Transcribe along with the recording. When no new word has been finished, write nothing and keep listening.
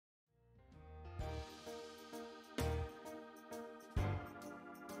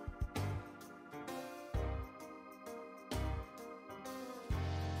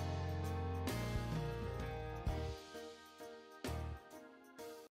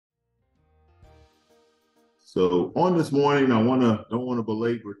So on this morning, I don't want to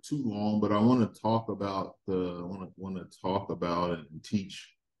belabor too long, but I want to talk about want to talk about and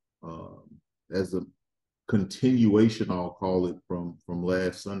teach um, as a continuation, I'll call it from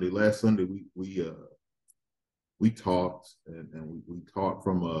last Sunday. Last Sunday we talked and we talked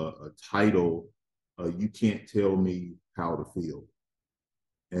from a title, "You Can't Tell Me How to Feel,"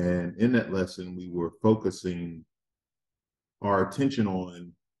 and in that lesson we were focusing our attention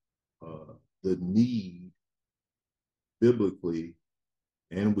on the need biblically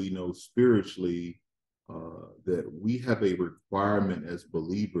and we know spiritually that we have a requirement as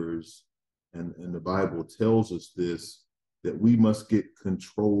believers, and the Bible tells us this, that we must get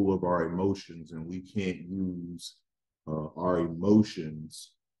control of our emotions, and we can't use our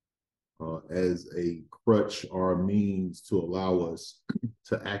emotions as a crutch or a means to allow us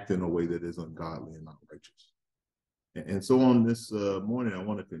to act in a way that is ungodly and not righteous. And so on this morning, I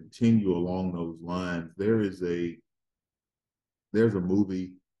want to continue along those lines. There's a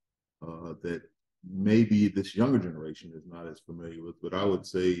movie that maybe this younger generation is not as familiar with, but I would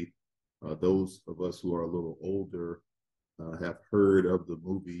say those of us who are a little older have heard of the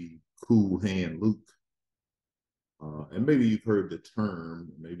movie Cool Hand Luke. And maybe you've heard the term,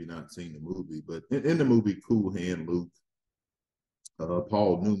 maybe not seen the movie, but in the movie Cool Hand Luke,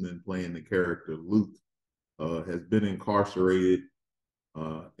 Paul Newman playing the character Luke has been incarcerated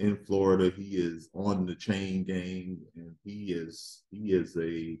in Florida. He is on the chain gang, and he's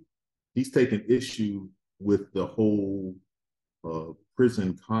taken issue with the whole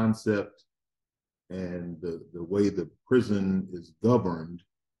prison concept and the way the prison is governed,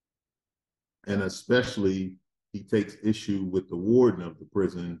 and especially he takes issue with the warden of the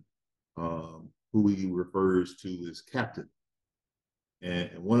prison, who he refers to as Captain.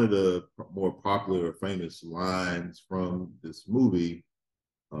 And one of the more popular or famous lines from this movie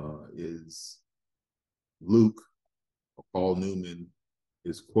is Luke, or Paul Newman,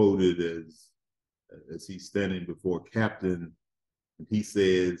 is quoted as he's standing before Captain, and he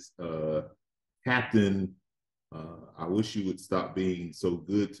says, "Captain, I wish you would stop being so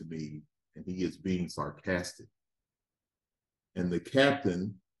good to me." And he is being sarcastic. And the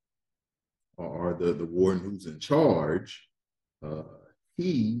captain, or the warden who's in charge,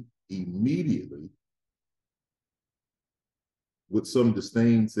 he immediately, with some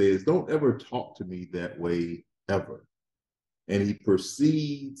disdain, says, "Don't ever talk to me that way, ever." And he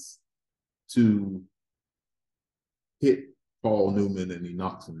proceeds to hit Paul Newman, and he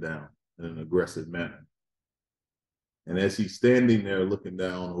knocks him down in an aggressive manner. And as he's standing there looking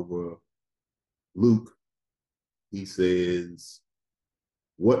down over Luke, he says,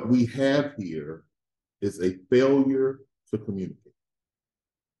 "What we have here is a failure to communicate.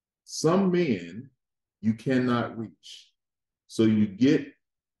 Some men you cannot reach. So you get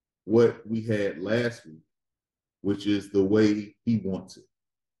what we had last week, which is the way he wants it.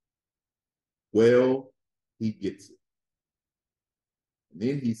 Well, he gets it." And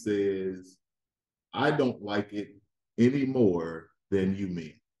then he says, "I don't like it any more than you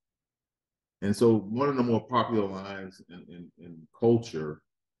men." And so one of the more popular lines in culture,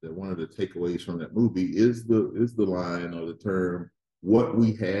 that one of the takeaways from that movie is the line or the term, "What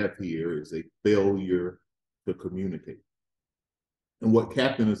we have here is a failure to communicate." And what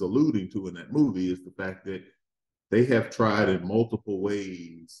Captain is alluding to in that movie is the fact that they have tried in multiple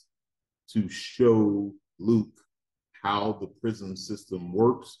ways to show Luke how the prison system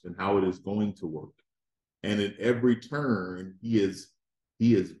works and how it is going to work. And in every turn, he is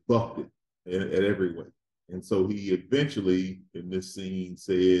bucked it at every way. And so he eventually, in this scene,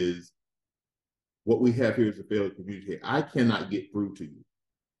 says, "What we have here is a failure to communicate. I cannot get through to you."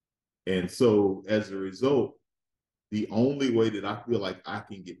 And so as a result, the only way that I feel like I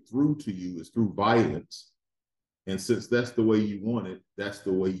can get through to you is through violence. And since that's the way you want it, that's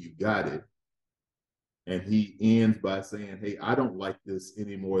the way you got it. And he ends by saying, "Hey, I don't like this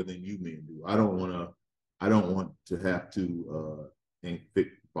any more than you men do. I don't want to have to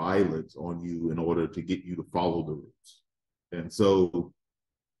inflict violence on you in order to get you to follow the rules." And so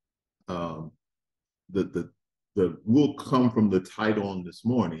um, the will come from the title on this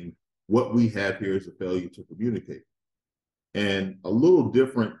morning. What we have here is a failure to communicate. And a little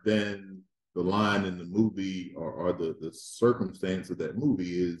different than the line in the movie, or the circumstance of that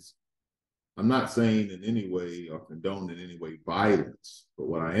movie, is I'm not saying in any way or condone in any way violence, but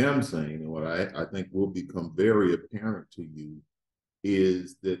what I am saying, and what I think will become very apparent to you,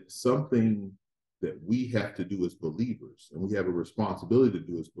 is that something that we have to do as believers, and we have a responsibility to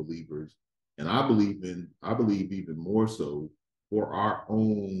do as believers, and I believe even more so for our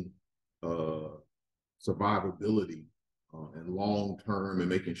own survivability and long term, and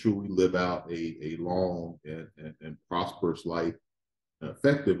making sure we live out a long and prosperous life, an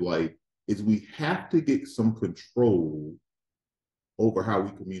effective life, is we have to get some control over how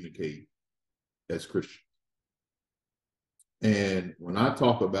we communicate as Christians. And when I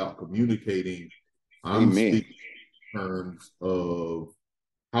talk about communicating, I'm Amen. speaking in terms of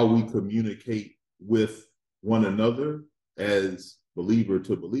how we communicate with one another as believer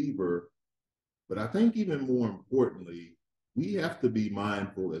to believer. But I think even more importantly, we have to be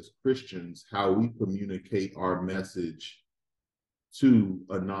mindful as Christians how we communicate our message to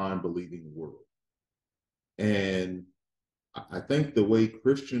a non-believing world. And I think the way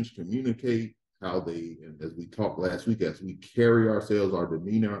Christians communicate, how they, and as we talked last week, as we carry ourselves, our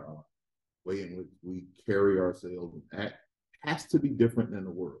demeanor, our way in which we carry ourselves and act, has to be different than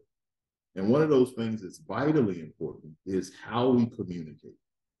the world. And one of those things that's vitally important is how we communicate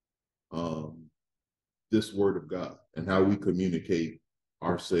this word of God and how we communicate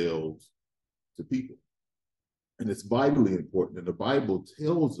ourselves to people. And it's vitally important. And the Bible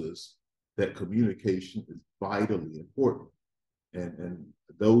tells us that communication is vitally important. And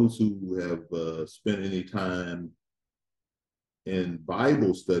those who have spent any time in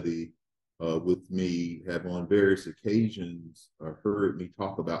Bible study with me have on various occasions heard me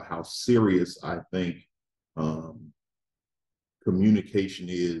talk about how serious I think communication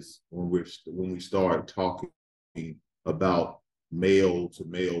is when we start talking about male to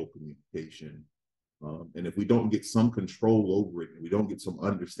male communication. And if we don't get some control over it, and we don't get some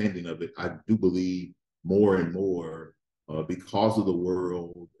understanding of it, I do believe more and more, because of the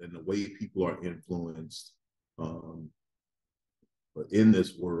world and the way people are influenced in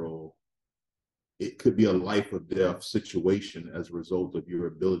this world, it could be a life or death situation as a result of your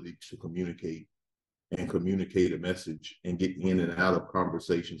ability to communicate and communicate a message and get in and out of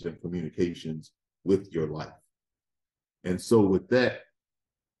conversations and communications with your life. And so with that,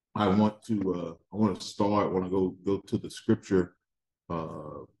 I want to go to the scripture.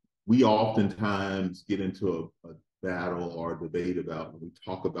 We oftentimes get into a battle or a debate about when we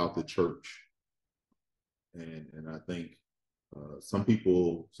talk about the church. And I think some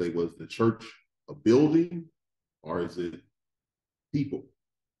people say, was the church a building or is it people?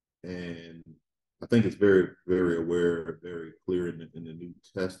 And I think it's very, very aware, very clear in the New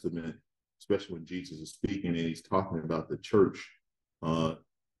Testament, especially when Jesus is speaking and he's talking about the church.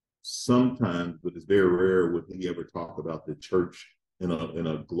 Sometimes, but it's very rare would he ever talk about the church in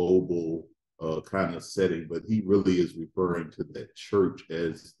a global kind of setting. But he really is referring to that church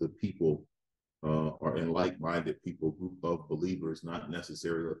as the people or in like-minded people, group of believers, not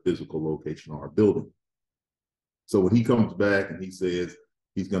necessarily a physical location or a building. So when he comes back and he says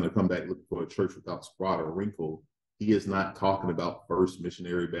he's going to come back looking for a church without spot or wrinkle, he is not talking about First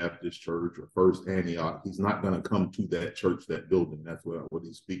Missionary Baptist Church or First Antioch. He's not going to come to that church, that building. That's what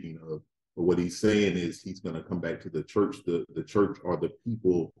he's speaking of. But what he's saying is he's going to come back to the church. The church are the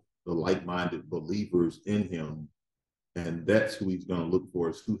people, the like-minded believers in him. And that's who he's going to look for,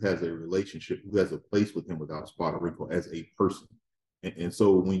 is who has a relationship, who has a place with him without spot or wrinkle as a person. And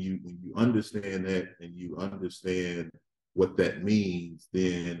so when you understand that and you understand what that means,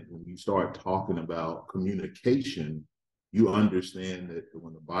 then when you start talking about communication, you understand that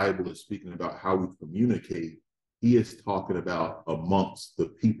when the Bible is speaking about how we communicate, he is talking about amongst the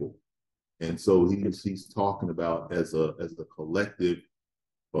people. And so he's talking about as a collective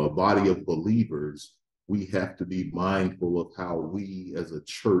body of believers, we have to be mindful of how we as a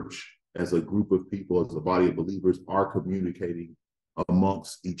church, as a group of people, as a body of believers are communicating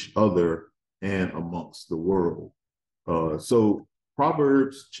amongst each other and amongst the world. So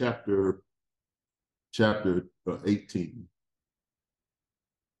Proverbs chapter 18,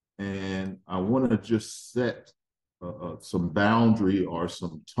 and I want to just set some boundary or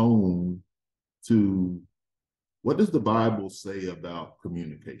some tone to what does the Bible say about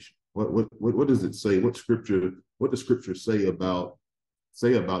communication? What does it say? What does Scripture say about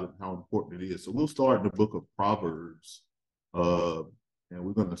it? How important it is. So we'll start in the book of Proverbs. And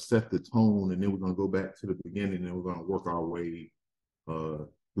we're going to set the tone, and then we're going to go back to the beginning, and we're going to work our way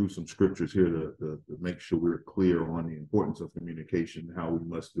through some scriptures here to make sure we're clear on the importance of communication, how we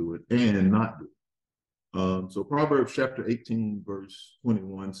must do it and not do it. So Proverbs chapter 18, verse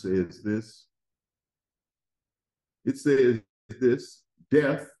 21 says this. It says this: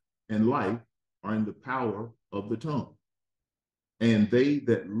 death and life are in the power of the tongue, and they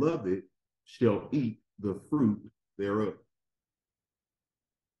that love it shall eat the fruit thereof.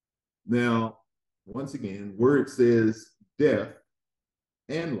 Now, once again, where it says death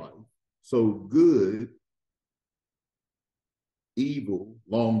and life, so good, evil,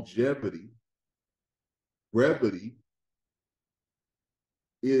 longevity, brevity,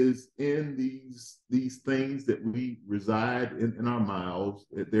 is in these things that we reside in our mouths,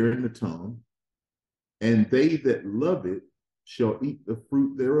 they're in the tongue, and they that love it shall eat the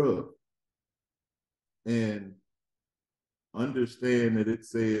fruit thereof. And understand that it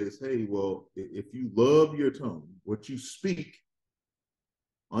says, hey, well, if you love your tongue, what you speak,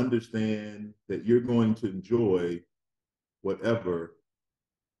 understand that you're going to enjoy whatever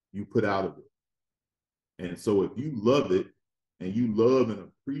you put out of it. And so if you love it and you love and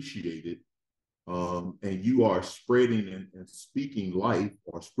appreciate it, and you are spreading and speaking life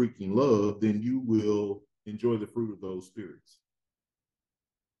or speaking love, then you will enjoy the fruit of those spirits.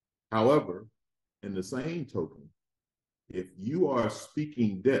 However, in the same token, if you are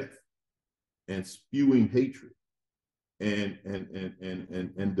speaking death and spewing hatred and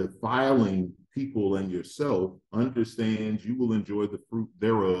defiling people and yourself, understand you will enjoy the fruit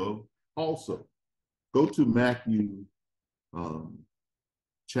thereof also. Go to Matthew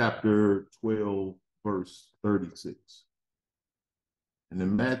chapter 12, verse 36. And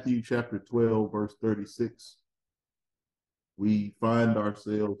in Matthew chapter 12, verse 36, we find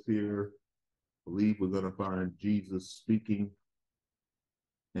ourselves here. I believe we're going to find Jesus speaking.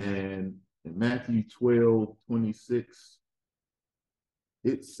 And in Matthew 12, 26,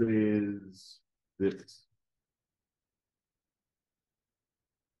 it says this.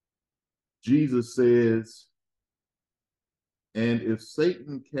 Jesus says, and if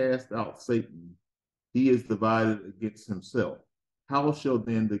Satan cast out Satan, he is divided against himself. How shall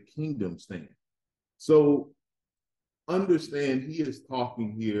then the kingdom stand? So understand he is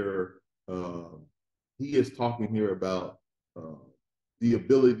talking here. He is talking here about the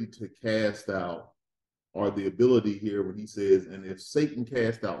ability to cast out, or the ability here when he says, and if Satan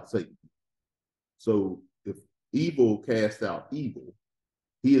cast out Satan. So if evil cast out evil,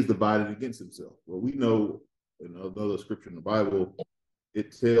 he is divided against himself. Well, we know in another scripture in the Bible,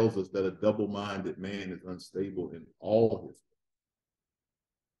 it tells us that a double-minded man is unstable in all his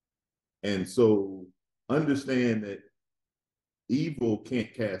ways. And so understand that evil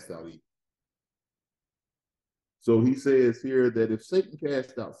can't cast out evil. So he says here that if Satan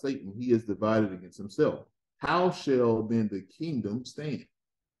cast out Satan, he is divided against himself. How shall then the kingdom stand?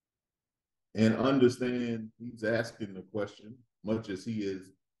 And understand he's asking the question, much as he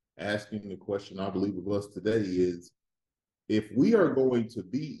is asking the question, I believe, of us today is, if we are going to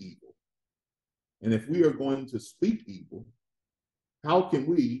be evil, and if we are going to speak evil, how can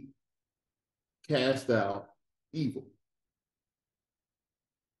we cast out evil?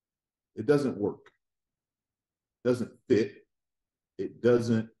 It doesn't work. It doesn't fit. It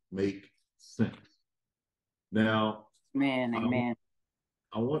doesn't make sense. Now, Amen.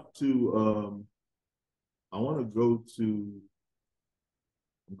 I want to go to,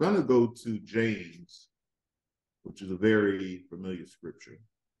 I'm going to go to James, which is a very familiar scripture.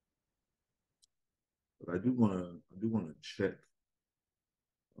 But I do want to check.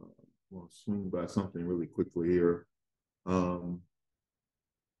 I want to swing by something really quickly here.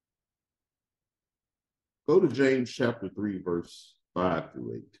 Go to James chapter 3, verse 5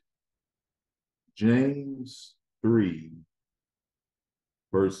 through 8. James 3,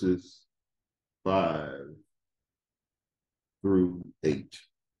 verses 5 through 8.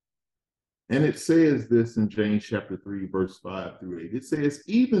 And it says this in James chapter 3, verse 5 through 8. It says,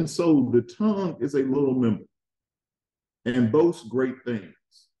 even so, the tongue is a little member and boasts great things.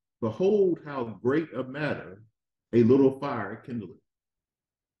 Behold, how great a matter a little fire kindleth.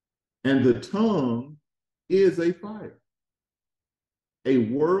 And the tongue is a fire, a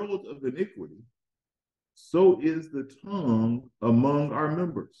world of iniquity. So is the tongue among our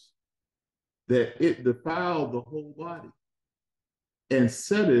members, that it defile the whole body, and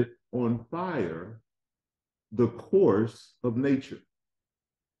setteth on fire the course of nature,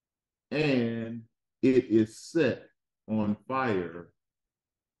 and it is set on fire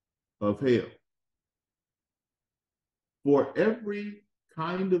of hell. For every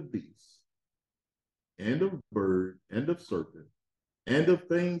kind of beast, and of bird, and of serpent, and of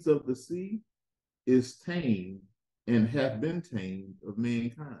things of the sea is tamed, and hath been tamed of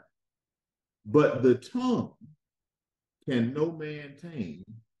mankind. But the tongue can no man tame.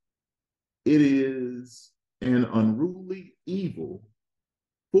 It is an unruly evil,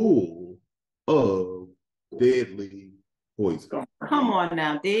 full of deadly poison. Come on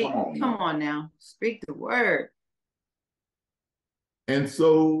now, D. Come on now. Speak the word. And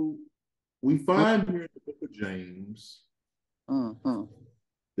so we find here in the book of James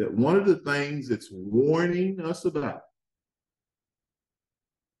that one of the things it's warning us about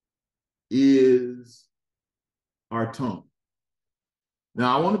is our tongue.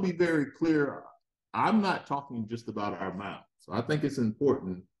 Now, I want to be very clear. I'm not talking just about our mouths. So I think it's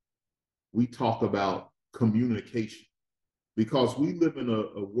important we talk about communication because we live in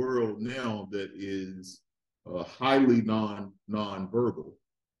a world now that is highly non-verbal,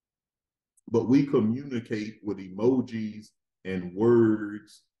 but we communicate with emojis and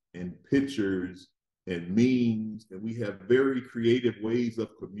words and pictures and memes, and we have very creative ways of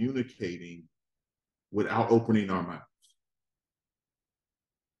communicating without opening our mouths.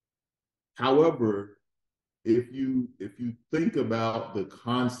 However, if you think about the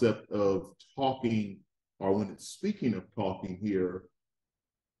concept of talking, or when it's speaking of talking here,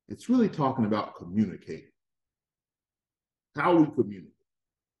 it's really talking about communicating, how we communicate.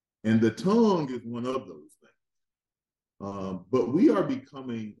 And the tongue is one of those things. But we are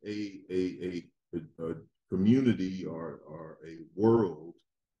becoming a community or a world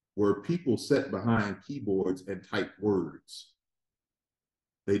where people sit behind keyboards and type words.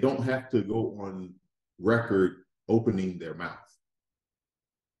 They don't have to go on record opening their mouth.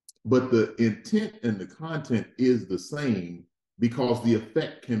 But the intent and the content is the same because the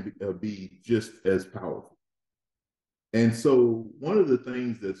effect can be just as powerful. And so one of the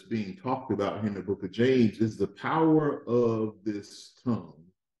things that's being talked about here in the book of James is the power of this tongue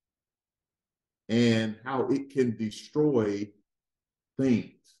and how it can destroy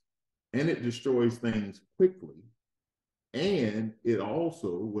things. And it destroys things quickly. And it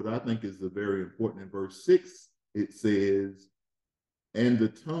also, what I think is very important in verse 6, it says, and the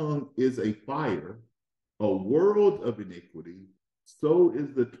tongue is a fire, a world of iniquity, so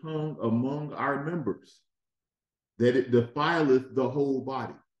is the tongue among our members, that it defileth the whole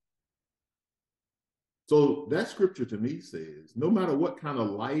body. So that scripture to me says, no matter what kind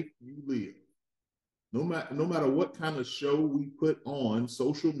of life you live, no matter what kind of show we put on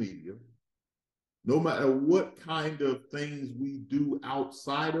social media, no matter what kind of things we do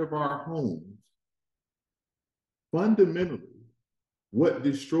outside of our homes, fundamentally, what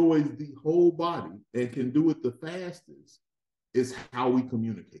destroys the whole body and can do it the fastest is how we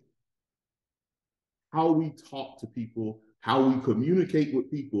communicate, how we talk to people, how we communicate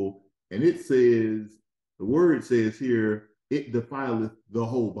with people. And it says, the word says here, it defileth the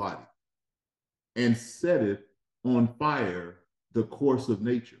whole body and setteth on fire the course of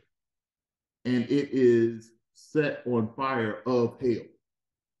nature. And it is set on fire of hell.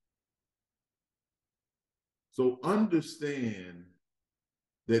 So understand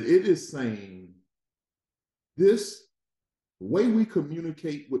that it is saying this way we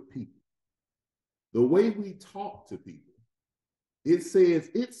communicate with people, the way we talk to people, it says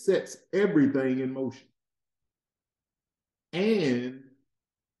it sets everything in motion. And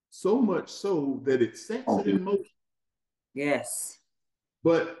so much so that it sets it in motion. Yes.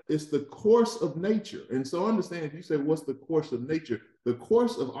 But it's the course of nature. And so understand, if you say, what's the course of nature? The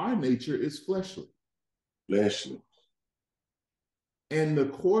course of our nature is fleshly. Fleshly. And the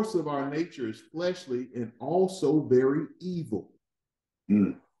course of our nature is fleshly and also very evil.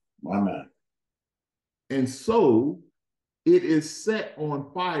 My man. And so it is set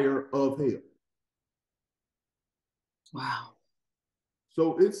on fire of hell. Wow.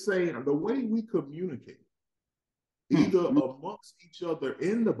 So it's saying the way we communicate, either amongst each other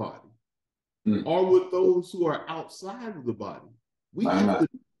in the body or with those who are outside of the body, we have to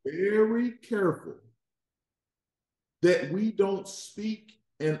be very careful that we don't speak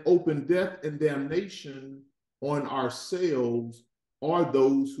and open death and damnation on ourselves or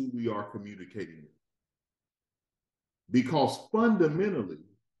those who we are communicating with. Because fundamentally,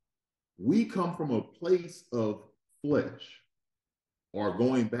 we come from a place of flesh, or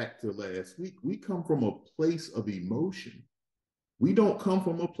going back to last week, we come from a place of emotion. We don't come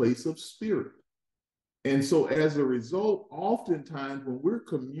from a place of spirit. And so as a result, oftentimes when we're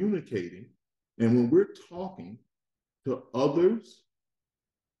communicating and when we're talking to others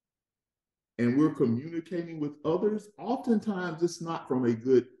and we're communicating with others, oftentimes it's not from a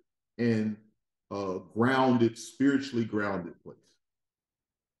good and grounded, spiritually grounded place.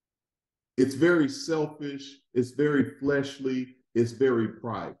 It's very selfish, it's very fleshly, it's very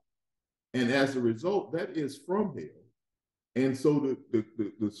prideful. And as a result, that is from hell. And so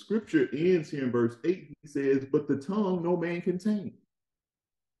the scripture ends here in verse 8. He says, but the tongue no man can tame.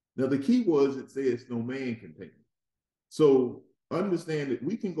 Now, the key was it says no man can tame. So understand that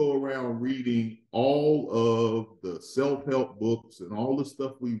we can go around reading all of the self-help books and all the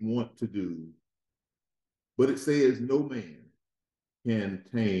stuff we want to do, but it says no man can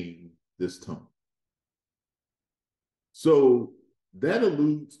tame this tongue. So that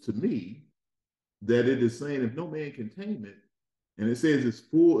alludes to me that it is saying if no man can tame it, and it says it's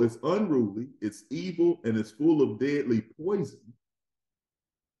full, it's unruly, it's evil, and it's full of deadly poison.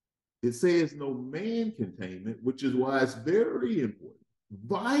 it says no man can tame it, which is why it's very important,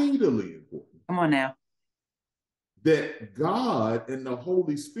 vitally important. Come on now. That God and the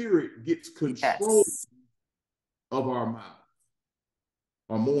Holy Spirit gets control of our mouth,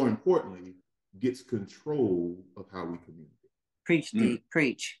 or more importantly, gets control of how we communicate. Preach, Deep,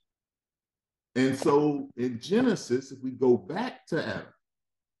 preach. And so in Genesis, if we go back to Adam,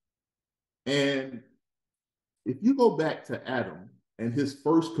 and if you go back to Adam and his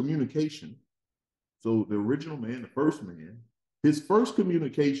first communication, so the original man, the first man, his first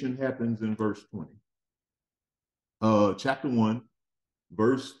communication happens in verse 20. Chapter 1,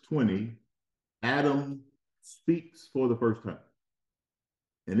 verse 20, Adam speaks for the first time.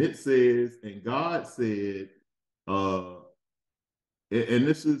 And it says, and God said, and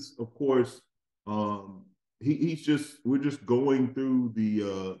this is, of course, we're just going through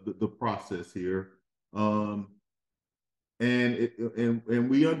the process here. And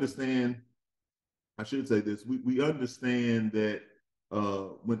we understand, I should say this, we understand that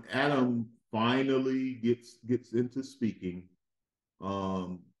when Adam finally gets into speaking,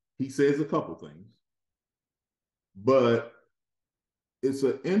 he says a couple things, but it's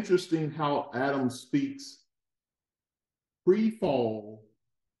interesting how Adam speaks pre-fall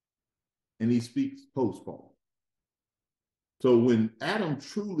and he speaks post-fall. So when Adam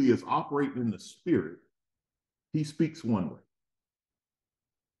truly is operating in the spirit, he speaks one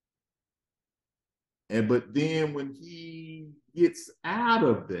way. But then when he gets out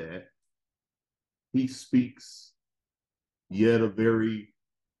of that, he speaks yet a very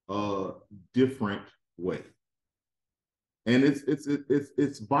different way. And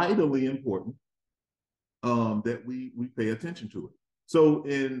it's vitally important that we pay attention to it. So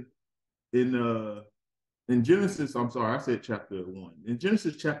in Genesis, I'm sorry, I said chapter 1. In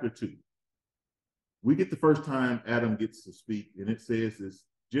Genesis chapter 2, we get the first time Adam gets to speak, and it says this,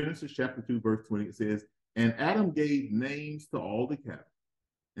 Genesis chapter 2, verse 20, it says, and Adam gave names to all the cattle,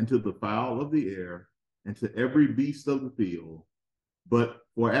 and to the fowl of the air, and to every beast of the field. But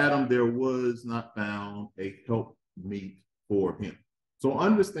for Adam there was not found a helpmeet for him. So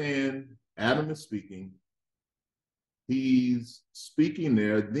understand, Adam is speaking. He's speaking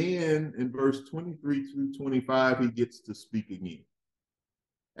there. Then in verse 23 through 25, he gets to speak again.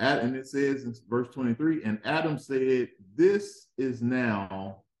 And it says in verse 23, and Adam said, this is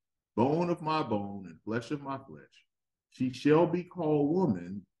now bone of my bone and flesh of my flesh. She shall be called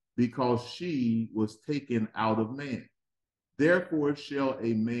woman because she was taken out of man. Therefore shall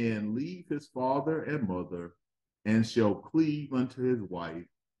a man leave his father and mother and shall cleave unto his wife,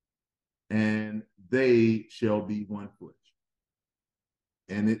 and they shall be one flesh.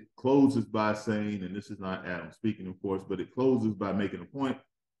 And it closes by saying, and this is not Adam speaking, of course, but it closes by making a point,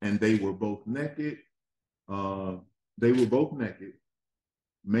 and they were both naked. They were both naked,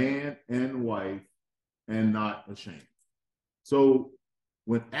 man and wife, and not ashamed. So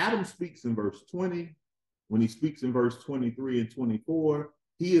when Adam speaks in verse 20, when he speaks in verse 23 and 24,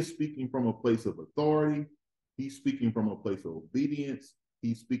 he is speaking from a place of authority. He's speaking from a place of obedience.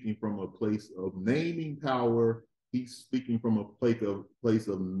 He's speaking from a place of naming power. He's speaking from a place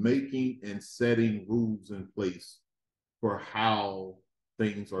of making and setting rules in place for how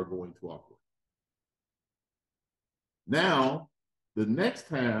things are going to operate. Now, the next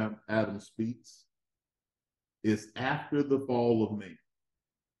time Adam speaks is after the fall of man.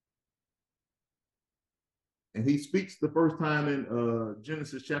 And he speaks the first time in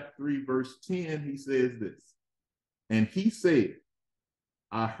Genesis chapter 3, verse 10. He says this, and he said,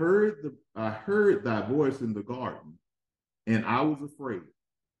 I heard thy voice in the garden, and I was afraid,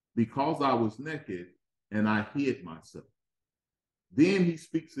 because I was naked, and I hid myself. Then he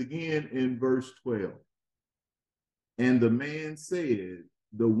speaks again in verse 12. And the man said,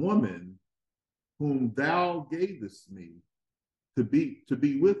 the woman whom thou gavest me to be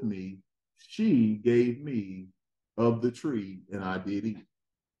with me, she gave me of the tree, and I did eat.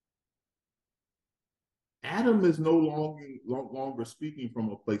 Adam is no longer speaking from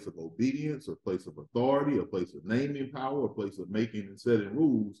a place of obedience, a place of authority, a place of naming power, a place of making and setting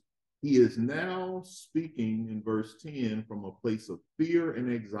rules. He is now speaking in verse 10 from a place of fear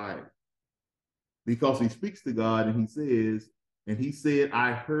and anxiety, because he speaks to God and he says, and he said,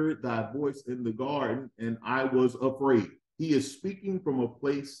 I heard thy voice in the garden and I was afraid. He is speaking from a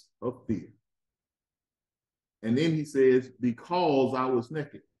place of fear. And then he says, because I was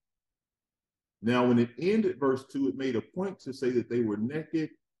naked. Now, when it ended verse 2, it made a point to say that they were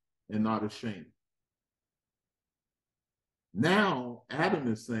naked and not ashamed. Now,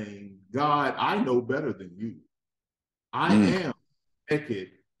 Adam is saying, God, I know better than you. I am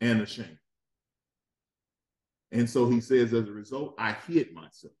naked and ashamed. And so he says, as a result, I hid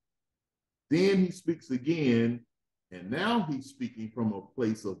myself. Then he speaks again, and now he's speaking from a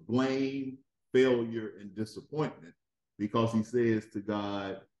place of blame, failure, and disappointment, because he says to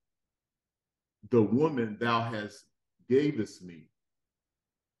God, the woman thou hast gavest me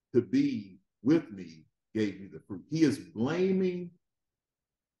to be with me gave me the fruit. He is blaming,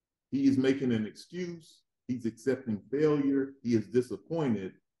 he is making an excuse, he's accepting failure, he is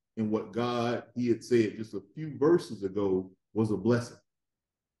disappointed in what God, he had said just a few verses ago, was a blessing.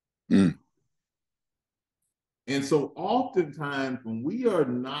 Mm. And so oftentimes when we are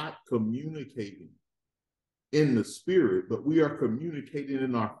not communicating in the spirit, but we are communicating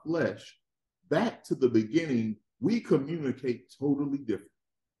in our flesh, back to the beginning, we communicate totally different.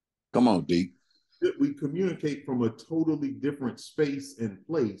 Come on, D. We communicate from a totally different space and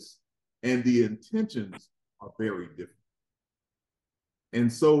place, and the intentions are very different.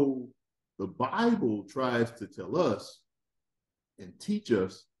 And so the Bible tries to tell us and teach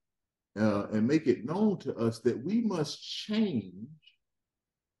us and make it known to us that we must change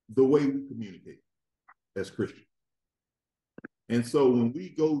the way we communicate as Christians. And so when we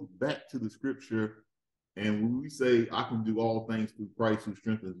go back to the scripture and when we say, I can do all things through Christ who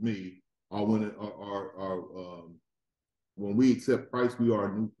strengthens me, or when we accept Christ, we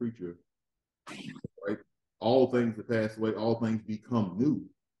are a new creature, right? All things have passed away, all things become new.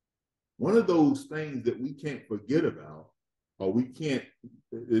 One of those things that we can't forget about, or we can't,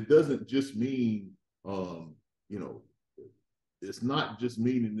 it doesn't just mean, it's not just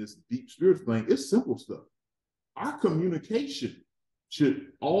meaning this deep spiritual thing, it's simple stuff. Our communication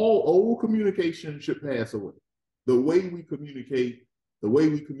all old communication should pass away. The way we communicate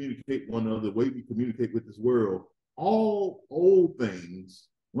one another, the way we communicate with this world, all old things,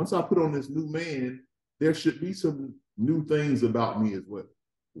 once I put on this new man, there should be some new things about me as well.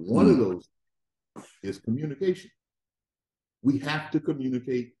 One of those is communication. We have to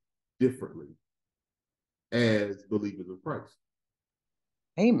communicate differently as believers of Christ.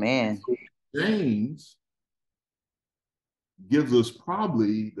 Amen. So James gives us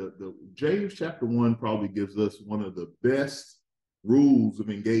probably the James chapter 1 probably gives us one of the best rules of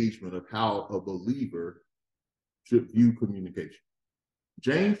engagement of how a believer should view communication.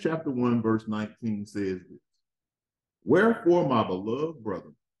 James chapter 1 verse 19 says this: wherefore, my beloved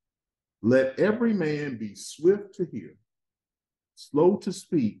brethren, let every man be swift to hear, slow to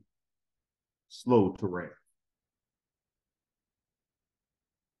speak, slow to wrath.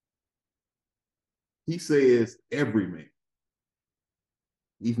 He says every man.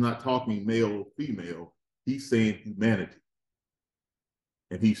 He's not talking male or female. He's saying humanity.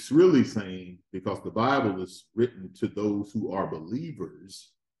 And he's really saying, because the Bible is written to those who are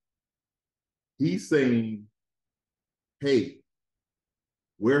believers, he's saying, hey,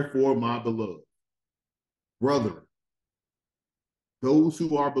 wherefore, my beloved brethren, those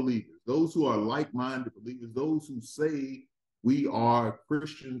who are believers, those who are like-minded believers, those who say we are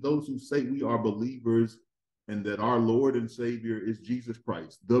Christians, those who say we are believers, and that our Lord and Savior is Jesus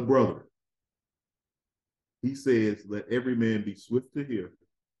Christ, the brother. He says, let every man be swift to hear,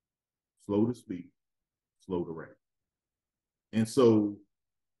 slow to speak, slow to wrath. And so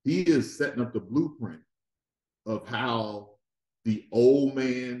he is setting up the blueprint of how the old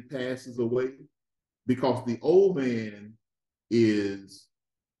man passes away, because the old man is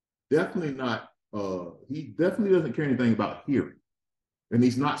definitely not, he definitely doesn't care anything about hearing, and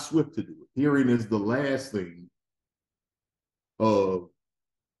he's not swift to do it. Hearing is the last thing of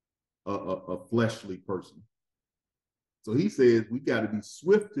a fleshly person. So he says we got to be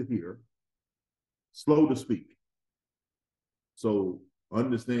swift to hear, slow to speak. So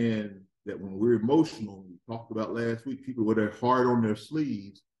understand that when we're emotional, we talked about last week, people with their heart on their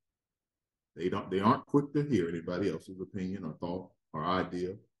sleeves, they aren't quick to hear anybody else's opinion or thought or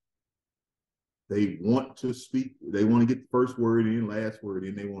idea. They want to speak, they want to get the first word in, last word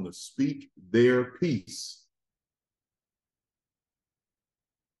in, they want to speak their piece.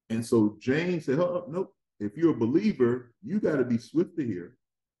 And so James said, oh, nope, if you're a believer, you got to be swift to hear,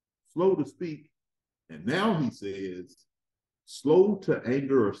 slow to speak. And now he says, slow to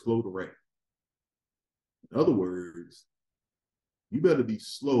anger or slow to wrath. In other words, you better be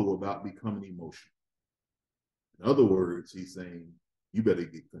slow about becoming emotional. In other words, he's saying, you better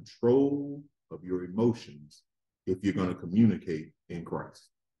get control of your emotions if you're going to communicate in Christ.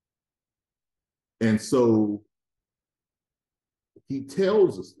 And so he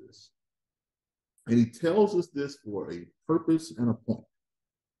tells us this, and he tells us this for a purpose and a point.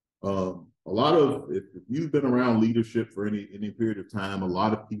 A lot of, if you've been around leadership for any period of time, a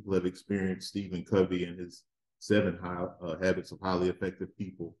lot of people have experienced Stephen Covey and his 7 habits of highly effective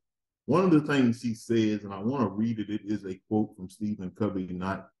people. One of the things he says, and I want to read it, it is a quote from Stephen Covey,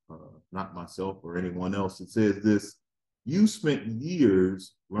 not myself or anyone else. It says this: "You spent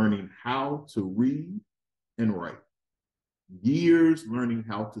years learning how to read and write, years learning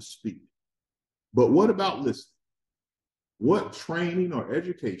how to speak. But what about listening? What training or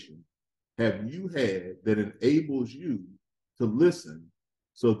education have you had that enables you to listen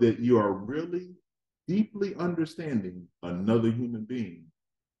so that you are really deeply understanding another human being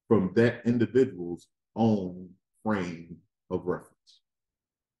from that individual's own frame of reference?"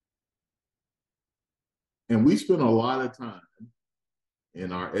 And we spend a lot of time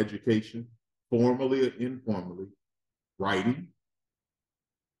in our education, formally or informally, writing.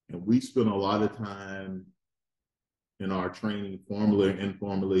 And we spend a lot of time in our training, formally or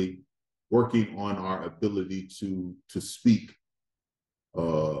informally, working on our ability to speak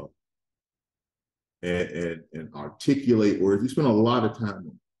and articulate words. We spend a lot of time on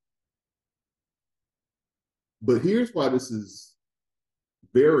it. But here's why this is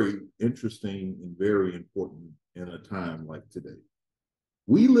very interesting and very important in a time like today.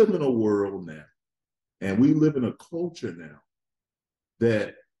 We live in a world now, and we live in a culture now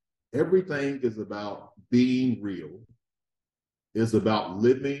that everything is about being real, is about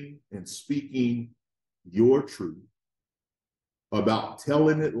living and speaking your truth, about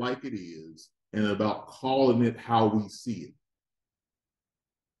telling it like it is, and about calling it how we see it.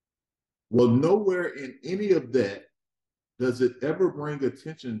 Well, nowhere in any of that does it ever bring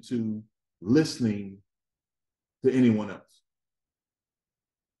attention to listening to anyone else.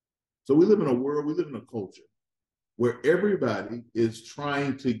 So we live in a world, we live in a culture where everybody is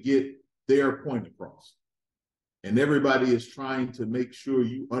trying to get their point across. And everybody is trying to make sure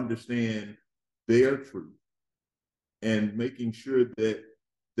you understand their truth and making sure that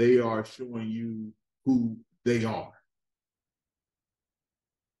they are showing you who they are.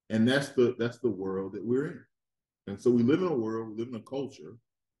 And that's the world that we're in. And so we live in a world, we live in a culture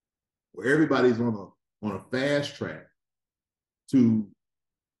where everybody's on a fast track to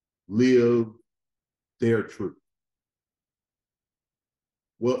live their truth.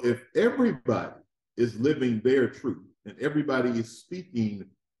 Well, if everybody is living their truth and everybody is speaking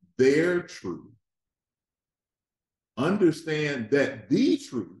their truth, understand that the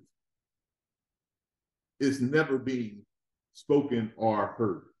truth is never being spoken or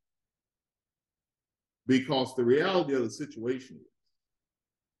heard. Because the reality of the situation is,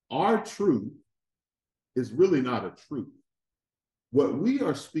 our truth is really not a truth. What we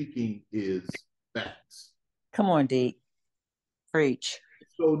are speaking is facts. Come on, Deke. Preach.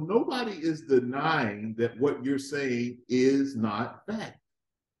 So nobody is denying that what you're saying is not fact.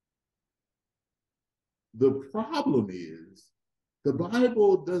 The problem is the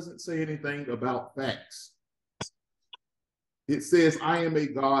Bible doesn't say anything about facts. It says, "I am a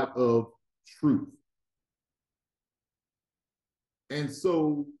God of truth." And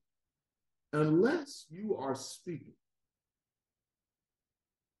so, unless you are speaking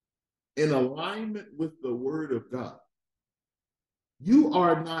in alignment with the word of God, you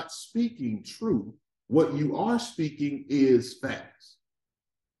are not speaking truth. What you are speaking is facts.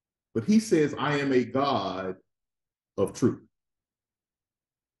 But he says, "I am a God of truth."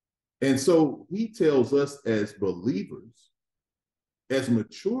 And so he tells us as believers, as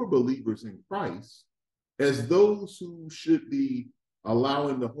mature believers in Christ, as those who should be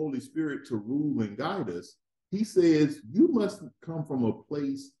allowing the Holy Spirit to rule and guide us, he says, you must come from a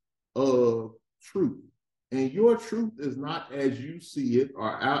place of truth. And your truth is not as you see it or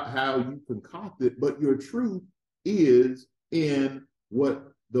how you concoct it, but your truth is in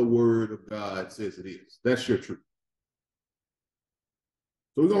what the word of God says it is. That's your truth.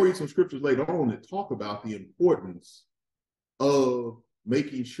 So we're going to read some scriptures later on that talk about the importance of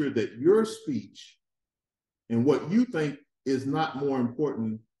making sure that your speech and what you think is not more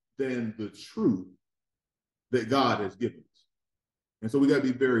important than the truth that God has given us. And so we got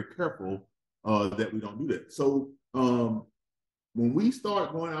to be very careful that we don't do that. So when we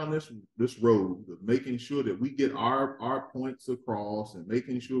start going on this road of making sure that we get our points across and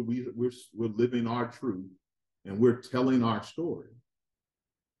making sure we're living our truth and we're telling our story,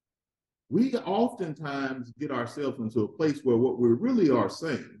 we oftentimes get ourselves into a place where what we really are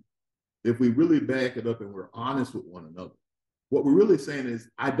saying, if we really back it up and we're honest with one another, what we're really saying is,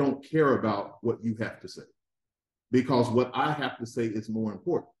 I don't care about what you have to say, because what I have to say is more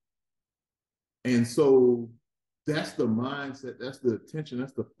important. And so that's the mindset, that's the attention,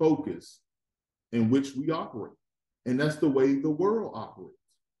 that's the focus in which we operate. And that's the way the world operates.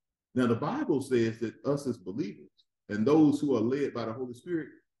 Now, the Bible says that us as believers and those who are led by the Holy Spirit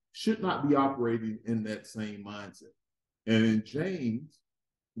should not be operating in that same mindset. And in James,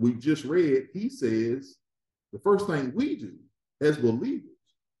 we just read, he says the first thing we do as believers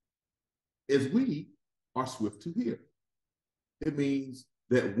is we are swift to hear. It means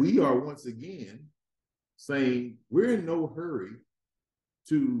that we are once again saying we're in no hurry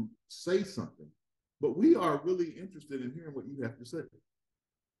to say something, but we are really interested in hearing what you have to say.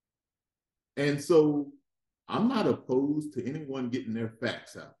 And so I'm not opposed to anyone getting their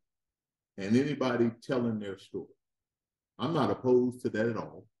facts out and anybody telling their story. I'm not opposed to that at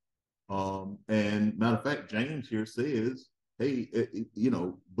all. And matter of fact, James here says, hey,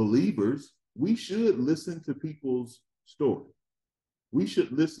 believers, we should listen to people's story. We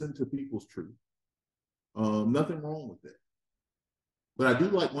should listen to people's truth. Nothing wrong with that. But I do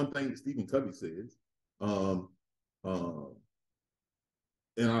like one thing that Stephen Covey says.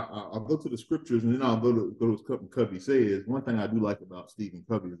 And I'll go to the scriptures and then I'll go to what Covey says. One thing I do like about Stephen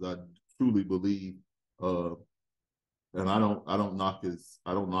Covey is I truly believe, and I don't knock his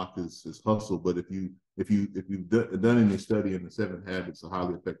hustle, but if you've done any study in the 7 Habits of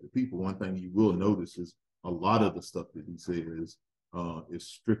Highly Effective People, one thing you will notice is a lot of the stuff that he says is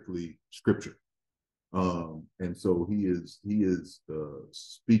strictly scripture. And so he is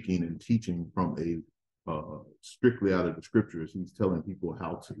speaking and teaching from a strictly out of the scriptures. He's telling people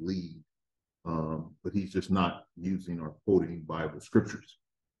how to lead, but he's just not using or quoting Bible scriptures.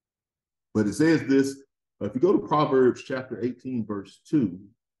 But it says this, if you go to Proverbs chapter 18, verse 2,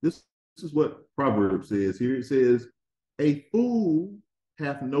 this is what Proverbs says here. It says, a fool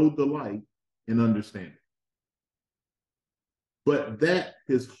hath no delight in understanding, but that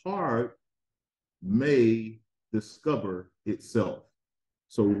his heart may discover itself.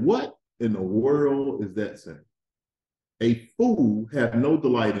 So what in the world is that saying? A fool have no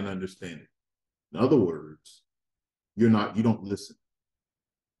delight in understanding. In other words, you don't listen.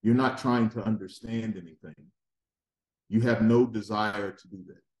 You're not trying to understand anything. You have no desire to do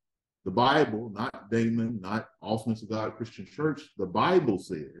that. The Bible, not Damon, not Awesomeness of God Christian Church, the Bible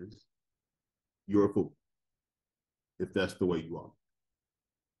says you're a fool if that's the way you are.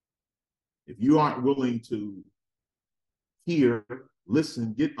 If you aren't willing to hear,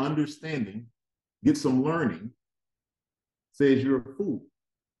 listen, get understanding, get some learning, says you're a fool.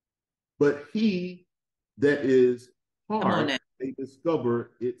 But he that is hard may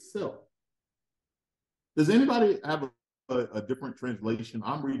discover itself. Does anybody have a different translation?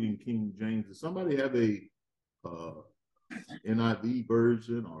 I'm reading King James. Does somebody have a NIV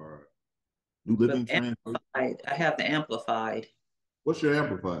version or New Living Translation? I have the Amplified. What's your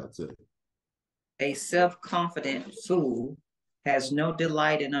Amplified say? A self-confident fool has no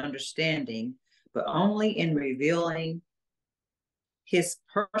delight in understanding, but only in revealing his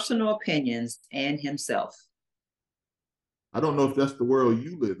personal opinions and himself. I don't know if that's the world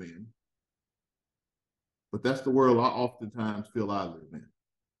you live in, but that's the world I oftentimes feel I live in,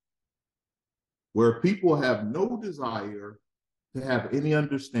 where people have no desire to have any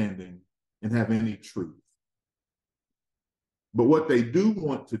understanding and have any truth. But what they do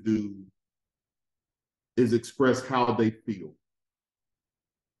want to do is express how they feel.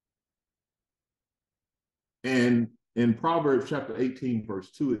 And in Proverbs chapter 18,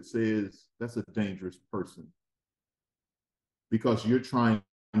 verse 2, it says that's a dangerous person, because you're trying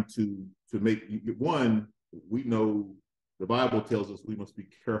to make, one, we know the Bible tells us we must be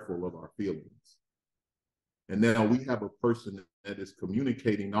careful of our feelings. And now we have a person that is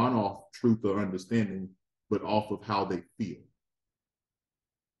communicating not off truth or understanding, but off of how they feel.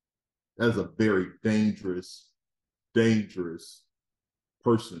 That's a very dangerous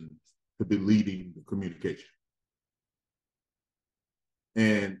person to be leading the communication.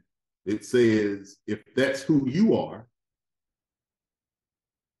 And it says, if that's who you are,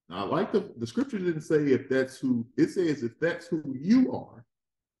 now I like the scripture didn't say if that's who, it says if that's who you are,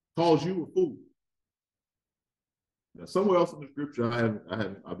 calls you a fool. Now, somewhere else in the scripture,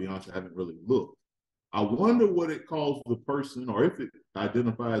 I'll be honest, I haven't really looked. I wonder what it calls the person, or if it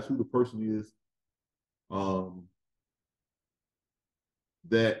identifies who the person is,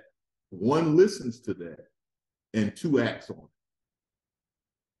 that one listens to that and two acts on it.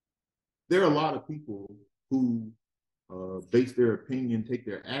 There are a lot of people who base their opinion, take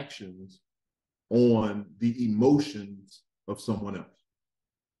their actions on the emotions of someone else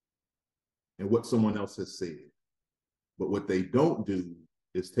and what someone else has said. But what they don't do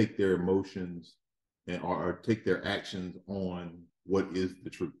is take their emotions or take their actions on what is the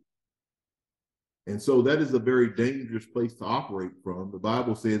truth. And so that is a very dangerous place to operate from. The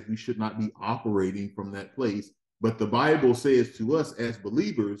Bible says we should not be operating from that place. But the Bible says to us as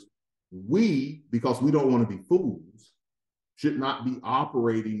believers, we, because we don't want to be fools, should not be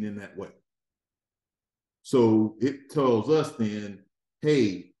operating in that way. So it tells us then,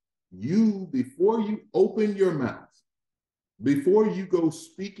 hey, before you open your mouth, before you go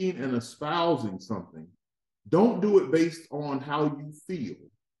speaking and espousing something, don't do it based on how you feel.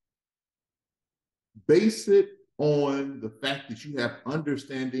 Base it on the fact that you have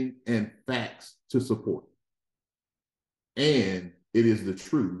understanding and facts to support. And it is the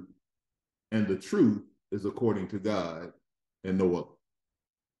truth, and the truth is according to God and no other.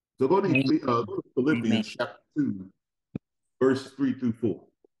 So go to Philippians chapter 2, verse 3 through 4.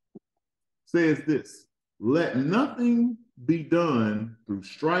 Says this, let nothing be done through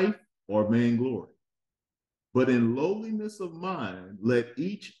strife or vainglory, but in lowliness of mind, let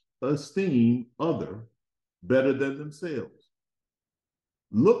each esteem other better than themselves.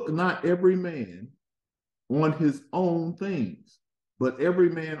 Look not every man on his own things, but every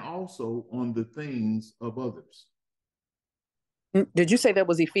man also on the things of others. Did you say that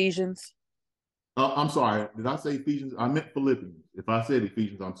was Ephesians? I'm sorry. Did I say Ephesians? I meant Philippians. If I said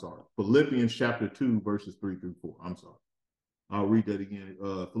Ephesians, I'm sorry. Philippians chapter 2, verses 3 through 4. I'm sorry. I'll read that again.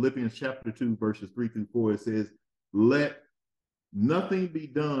 Philippians chapter 2, verses 3 through 4. It says, let nothing be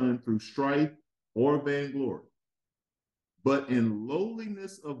done through strife or vainglory, but in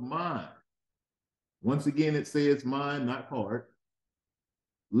lowliness of mind. Once again, it says mind, not heart.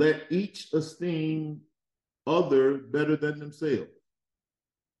 Let each esteem other better than themselves.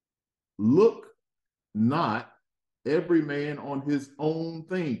 Look not every man on his own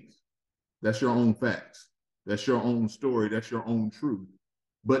things. That's your own facts. That's your own story. That's your own truth.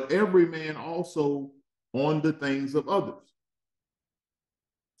 But every man also on the things of others.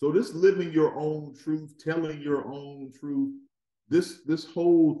 So this living your own truth, telling your own truth, this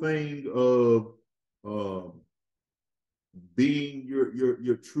whole thing of being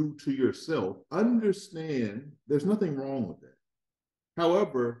your true to yourself, understand there's nothing wrong with that.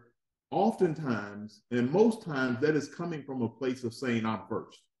 However, oftentimes and most times that is coming from a place of saying I'm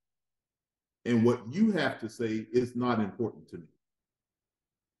first. And what you have to say is not important to me.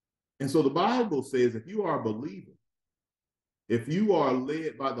 And so the Bible says if you are a believer, if you are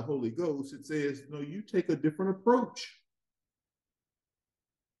led by the Holy Ghost, it says, no, you take a different approach.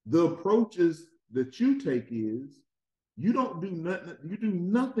 The approaches that you take is you don't do nothing, you do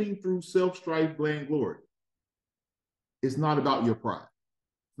nothing through self-strife, vainglory. It's not about your pride.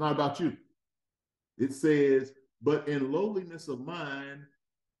 It's not about you. It says, but in lowliness of mind,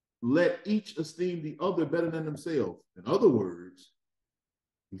 let each esteem the other better than themselves. In other words,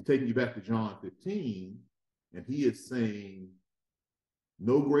 he's taking you back to John 15, and he is saying,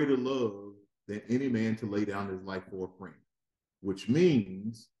 no greater love than any man to lay down his life for a friend, which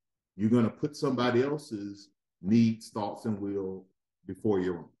means you're going to put somebody else's needs, thoughts, and will before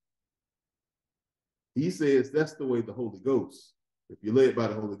your own. He says that's the way the Holy Ghost, if you're led by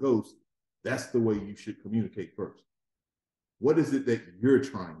the Holy Ghost, that's the way you should communicate first. What is it that you're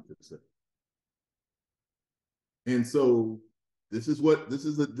trying to say? And so this is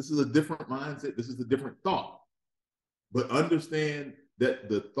a different mindset. This is a different thought. But understand that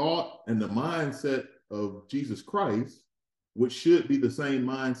the thought and the mindset of Jesus Christ, which should be the same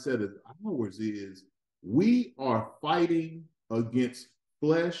mindset as ours, is we are fighting against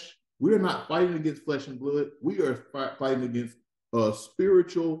flesh. We are not fighting against flesh and blood. We are fighting against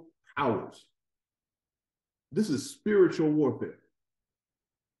spiritual powers. This is spiritual warfare.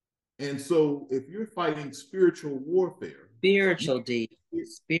 And so if you're fighting spiritual warfare, spiritual,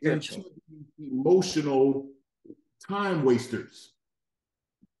 emotional time wasters.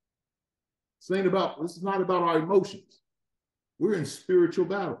 This is not about our emotions. We're in spiritual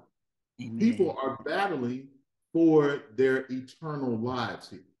battle. Amen. People are battling for their eternal lives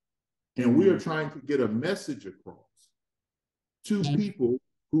here. And we are trying to get a message across to people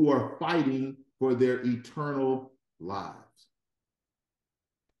who are fighting for their eternal lives.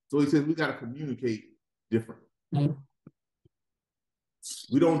 So he says we got to communicate differently.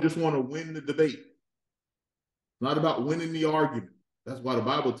 We don't just want to win the debate. It's not about winning the argument. That's why the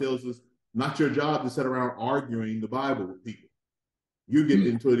Bible tells us not your job to sit around arguing the Bible with people. You get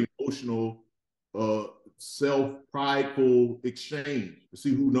into an emotional, self-prideful exchange to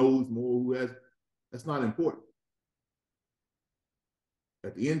see who knows more, who has. That's not important.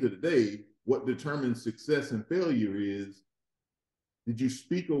 At the end of the day, what determines success and failure is, did you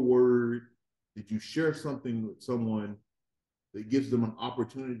speak a word? Did you share something with someone that gives them an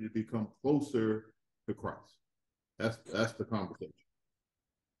opportunity to become closer to Christ? That's the conversation.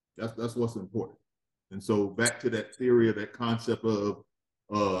 That's what's important. And so back to that theory of that concept of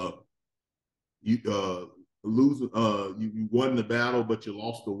you won the battle, but you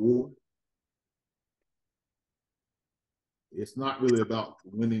lost the war. it's not really about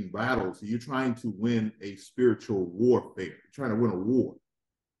winning battles. You're trying to win a spiritual warfare. You're trying to win a war,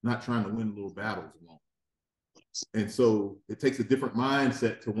 not trying to win little battles alone. And so it takes a different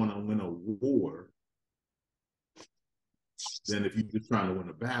mindset to want to win a war than if you're just trying to win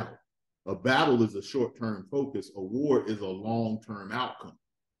a battle. A battle is a short-term focus. A war is a long-term outcome.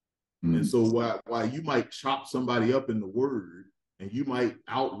 Mm-hmm. And so while you might chop somebody up in the word, and you might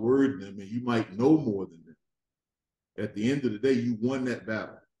outword them, and you might know more than them, at the end of the day, you won that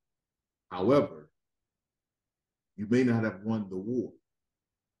battle. However, you may not have won the war.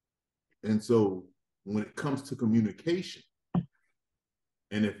 And so when it comes to communication,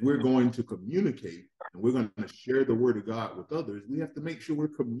 and if we're going to communicate and we're going to share the word of God with others, we have to make sure we're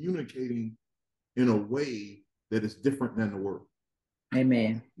communicating in a way that is different than the world.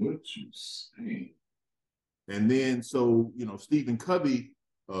 Amen. What you saying? And then, so, you know, Stephen Covey,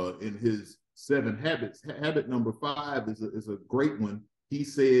 in his 7 habits, habit number 5 is a great one. He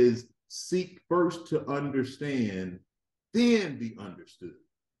says, seek first to understand, then be understood.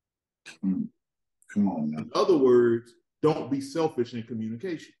 Come on now. In other words, don't be selfish in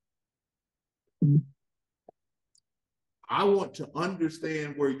communication. I want to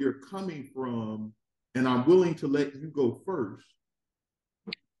understand where you're coming from, and I'm willing to let you go first.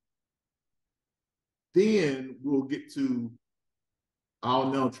 Then we'll get to, I'll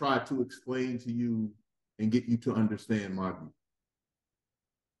now try to explain to you and get you to understand my view.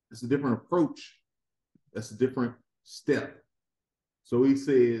 It's a different approach. That's a different step. So he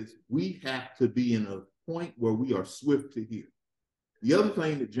says, we have to be in a point where we are swift to hear. The other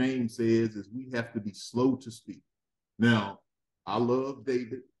thing that James says is we have to be slow to speak. Now, I love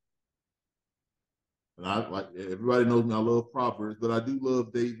David. And I, like everybody knows me, I love Proverbs, but I do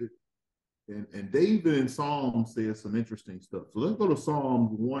love David. And David in Psalms says some interesting stuff. So let's go to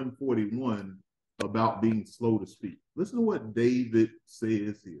Psalms 141 about being slow to speak. Listen to what David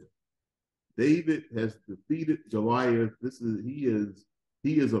says here. David has defeated Goliath. He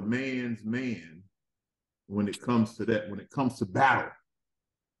is a man's man when it comes to that, when it comes to battle.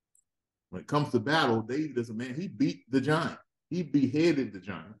 When it comes to battle, David is a man. He beat the giant. He beheaded the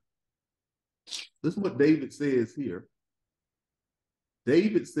giant. Listen to what David says here.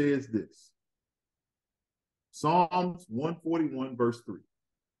 David says this. Psalms 141, verse 3.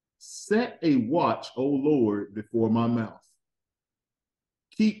 Set a watch, O Lord, before my mouth.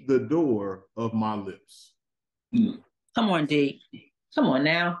 Keep the door of my lips. Come on, D. Come on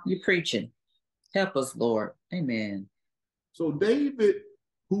now. You're preaching. Help us, Lord. Amen. So David,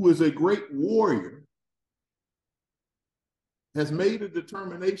 who is a great warrior, has made a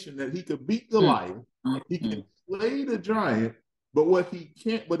determination that he could beat Goliath. He can slay the giant, but what he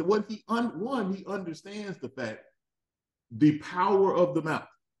can't, but what he he understands the power of the mouth.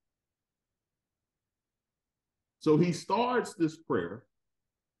 So he starts this prayer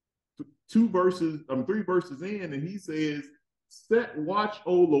 3 verses in, and he says, set watch,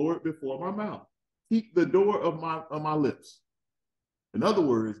 O Lord, before my mouth. Keep the door of my lips. In other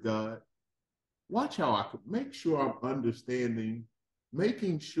words, God, watch how I could make sure I'm understanding, make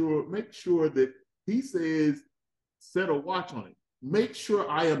sure that he says, set a watch on it. Make sure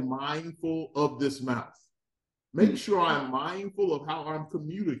I am mindful of this mouth. Make sure I'm mindful of how I'm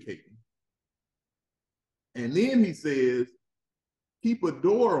communicating. And then he says, keep a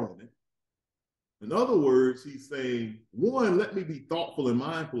door on it. In other words, he's saying, 1, let me be thoughtful and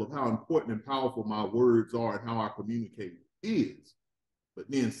mindful of how important and powerful my words are and how I communicate is. But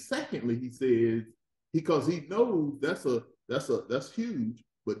then secondly, he says, because he knows that's huge.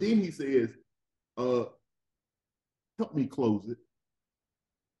 But then he says, help me close it.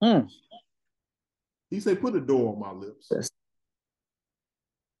 He said, put a door on my lips.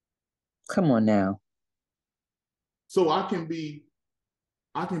 Come on now. So I can be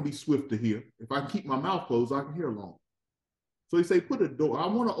swift to hear. If I keep my mouth closed, I can hear long. So he say, put a door. I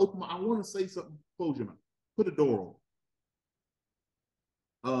want to say something. Close your mouth. Put a door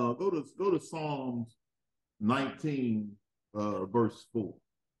on. Go to Psalms 19, verse 4.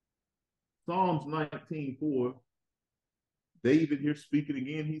 Psalms 19:4. David here speaking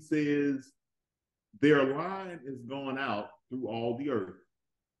again. He says, their line is gone out through all the earth,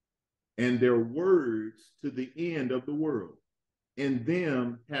 and their words to the end of the world. In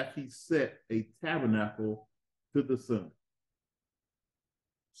them hath he set a tabernacle to the sun.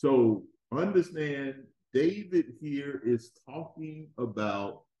 So understand, David here is talking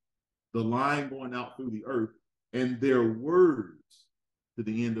about the line going out through the earth and their words to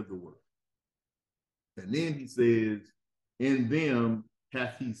the end of the world. And then he says, in them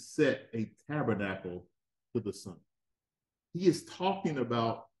hath he set a tabernacle to the sun. He is talking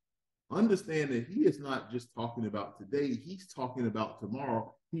about understand that he is not just talking about today, he's talking about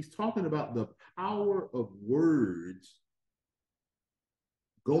tomorrow. He's talking about the power of words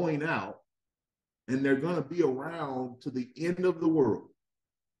going out, and they're going to be around to the end of the world.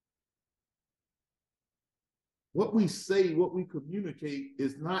 What we say, what we communicate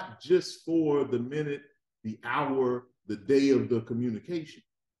is not just for the minute, the hour, the day of the communication,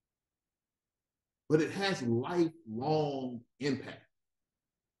 but it has lifelong impact.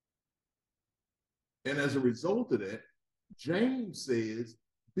 And as a result of that, James says,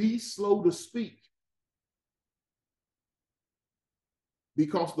 be slow to speak.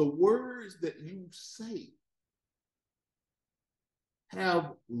 Because the words that you say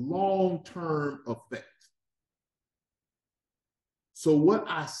have long-term effects. So what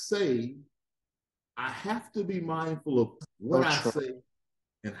I say, I have to be mindful of what I say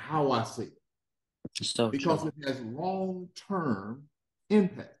and how I say it. Because it has long-term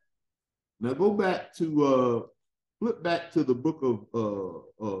impact. Now go back to, flip back to the book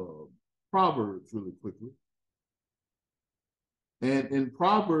of Proverbs really quickly. And in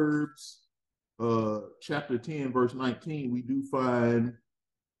Proverbs chapter 10, verse 19, we do find,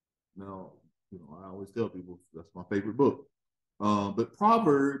 now, I always tell people that's my favorite book. But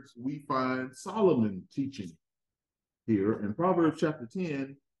Proverbs, we find Solomon teaching here. In Proverbs chapter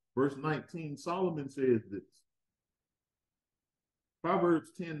 10, verse 19, Solomon says this. Proverbs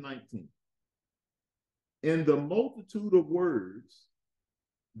 10:19. In the multitude of words,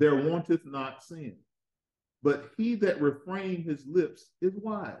 there wanteth not sin, but he that refrained his lips is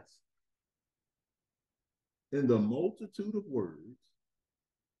wise. In the multitude of words,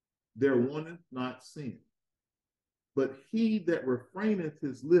 there wanteth not sin, but he that refraineth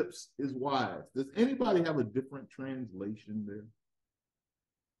his lips is wise. Does anybody have a different translation there?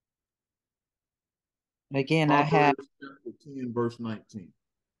 Again, Proverbs I have chapter 10, verse 19.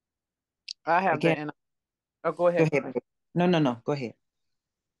 I have again. Oh, go ahead. Go ahead. No. Go ahead.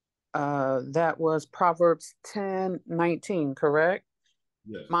 That was Proverbs 10:19, correct?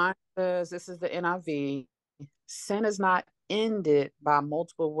 Yes. Mine says, this is the NIV, sin is not ended by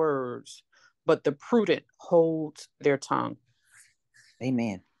multiple words, but the prudent holds their tongue.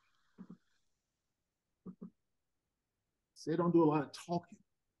 Amen. Say don't do a lot of talking.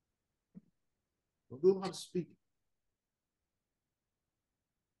 Don't do a lot of speaking.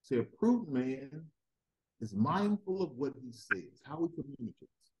 Say a prudent man is mindful of what he says, how he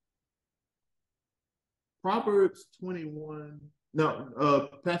communicates. Proverbs 21. No,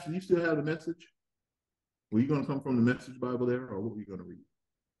 Pastor, you still have the message? Were you going to come from the Message Bible there, or what were you going to read?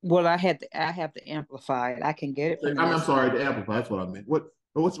 Well, I have to amplify it. I can get it from I'm sorry, the Amplified. That's what I meant.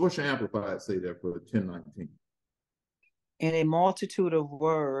 What's your Amplified say there for 10:19? In a multitude of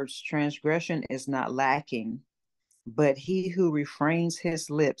words, transgression is not lacking, but he who refrains his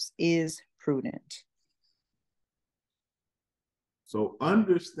lips is prudent. So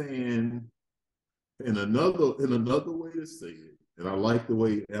understand in another way to say it, and I like the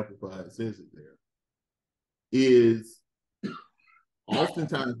way Amplified says it there, is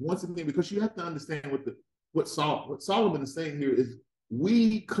oftentimes, once again, because you have to understand what Solomon is saying here is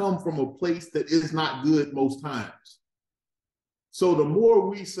we come from a place that is not good most times. So the more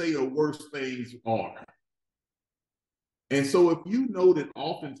we say, the worse things are. And so if you know that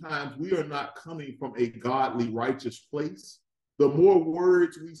oftentimes we are not coming from a godly, righteous place, the more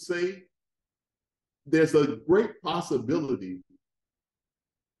words we say, there's a great possibility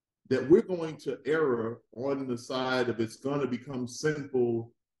that we're going to err on the side of it's going to become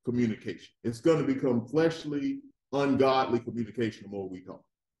sinful communication. It's going to become fleshly, ungodly communication the more we talk.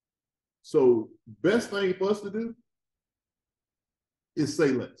 So best thing for us to do is say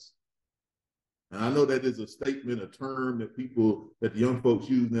less. And I know that is a statement, a term that the young folks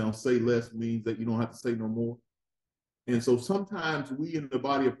use now. Say less means that you don't have to say no more. And so sometimes we in the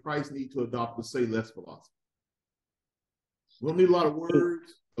body of Christ need to adopt the say less philosophy. We don't need a lot of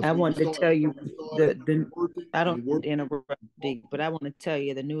words. I want to tell you I don't interrupt Deep, but I want to tell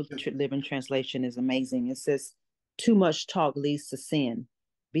you the New Living Translation is amazing. It says, too much talk leads to sin.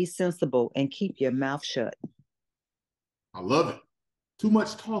 Be sensible and keep your mouth shut. I love it. Too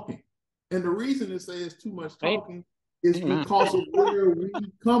much talking. And the reason it says too much talking is because of where we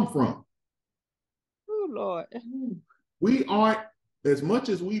come from. Oh, Lord. We aren't, as much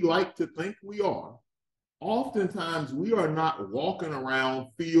as we like to think we are, oftentimes we are not walking around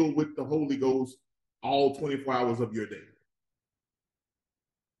filled with the Holy Ghost all 24 hours of your day.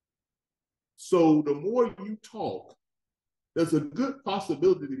 So the more you talk, there's a good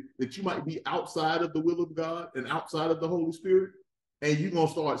possibility that you might be outside of the will of God and outside of the Holy Spirit, and you're going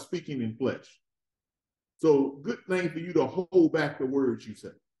to start speaking in flesh. So good thing for you to hold back the words you say.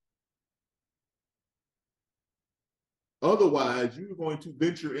 Otherwise, you're going to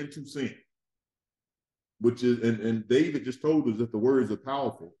venture into sin, which is, and David just told us that the words are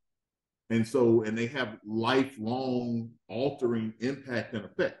powerful. And so, and they have lifelong altering impact and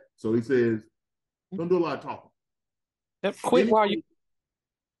effect. So he says, don't do a lot of talking. Quit while you.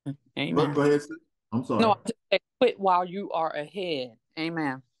 Amen. Go ahead, sis. I'm sorry. No, quit while you are ahead.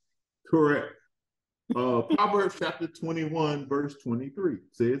 Amen. Correct. Proverbs chapter 21, verse 23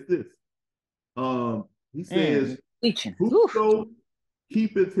 says this. He says, whoso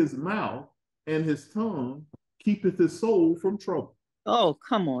keepeth his mouth and his tongue keepeth his soul from trouble. Oh,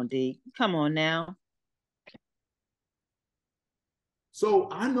 come on, D. Come on now. So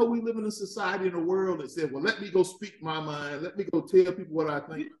I know we live in a society, in a world that said, well, let me go speak my mind. Let me go tell people what I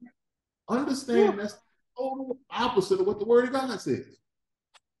think. Understand that's the total opposite of what the word of God says.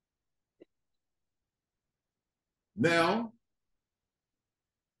 Now,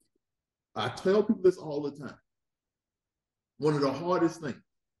 I tell people this all the time. One of the hardest things,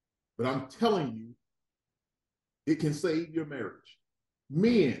 but I'm telling you, it can save your marriage.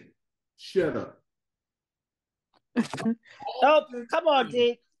 Men, shut up. Oh, come on,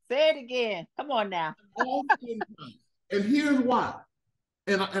 Dick. Say it again. Come on now. And here's why.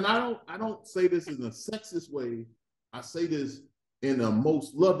 And I don't say this in a sexist way. I say this in the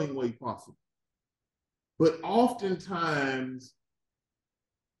most loving way possible. But oftentimes,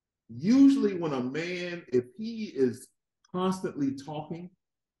 usually when a man, if he is constantly talking,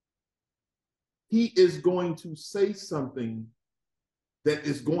 he is going to say something that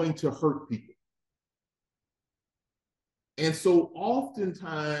is going to hurt people. And so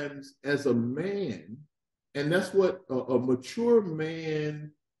oftentimes as a man, and that's what a mature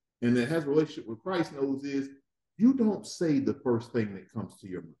man and that has a relationship with Christ knows is, you don't say the first thing that comes to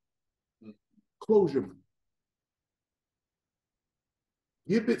your mind. Close your mouth.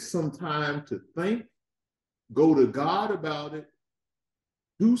 Give it some time to think, go to God about it,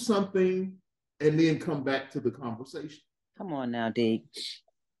 do something, and then come back to the conversation. Come on now, D.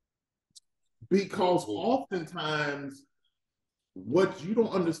 Because oftentimes, what you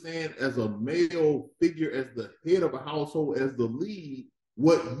don't understand as a male figure, as the head of a household, as the lead,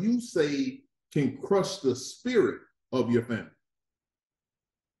 what you say can crush the spirit of your family.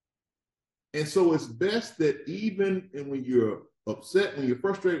 And so it's best that even when you're upset, when you're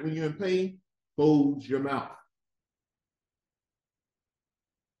frustrated, when you're in pain, close your mouth.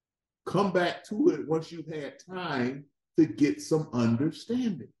 Come back to it once you've had time to get some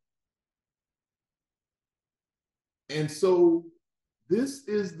understanding. And so this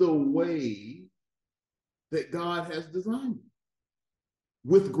is the way that God has designed it,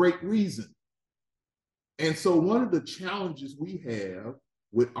 with great reason. And so one of the challenges we have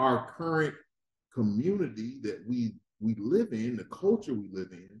with our current community that we live in, the culture we live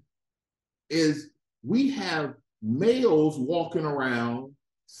in, is we have males walking around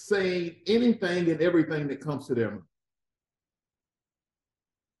saying anything and everything that comes to their mind.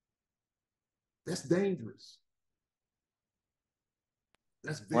 That's dangerous.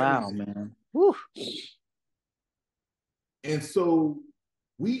 That's very dangerous. Man. Whew. And so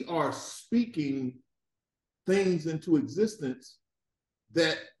we are speaking things into existence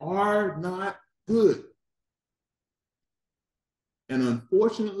that are not good. And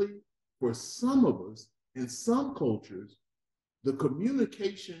unfortunately, for some of us, in some cultures, the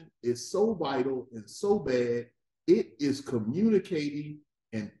communication is so vital and so bad, it is communicating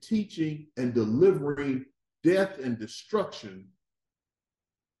and teaching and delivering death and destruction.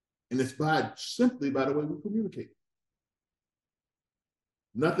 And it's simply by the way we communicate.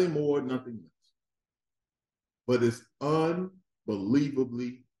 Nothing more, nothing less. But it's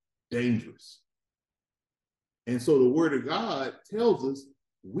unbelievably dangerous. And so the word of God tells us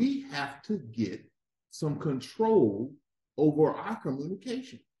we have to get some control over our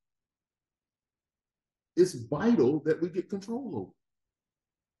communication. It's vital that we get control over.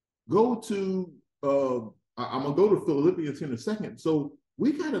 I'm going to go to Philippians in a second. So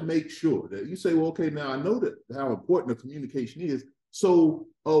we got to make sure that you say, well, okay, now I know that how important the communication is. So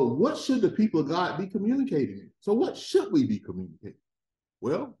what should the people of God be communicating? So what should we be communicating?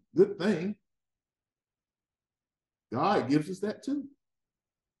 Well, good thing. God gives us that too.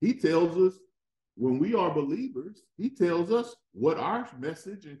 He tells us when we are believers, he tells us what our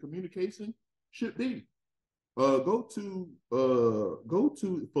message and communication should be. Go to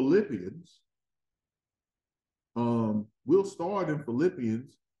Philippians. We'll start in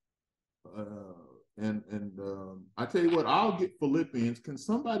Philippians. I tell you what, I'll get Philippians. Can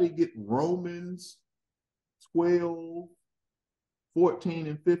somebody get Romans 12, 14,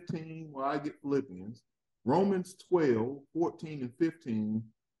 and 15? Well, I get Philippians. Romans 12, 14, and 15.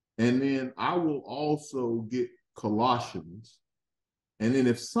 And then I will also get Colossians. And then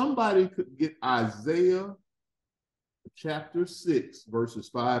if somebody could get Isaiah chapter 6, verses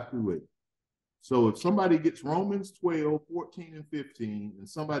 5 through 8. So if somebody gets Romans 12, 14, and 15, and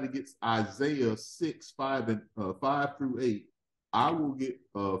somebody gets Isaiah 6, 5 through 8, I will get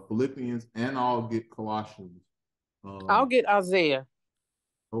Philippians and I'll get Colossians. I'll get Isaiah.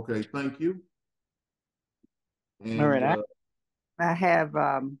 Okay, thank you. And, all right, I have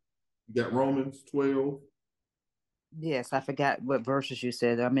you got Romans 12. yes, I forgot what verses you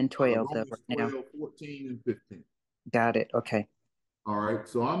said. I'm in 12 though Romans right 12, now. 14, and 15. Got it. Okay. All right,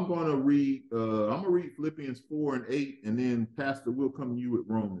 so I'm gonna read Philippians 4 and 8, and then Pastor will come to you with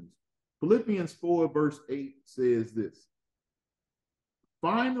Romans. Philippians 4, verse 8 says this.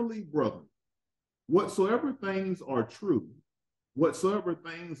 Finally, brethren, whatsoever things are true, whatsoever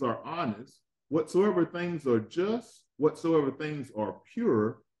things are honest, whatsoever things are just, whatsoever things are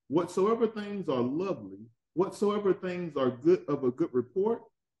pure, whatsoever things are lovely, whatsoever things are good of a good report,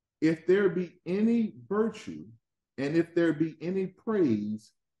 if there be any virtue, and if there be any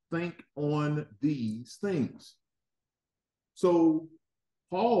praise, think on these things. So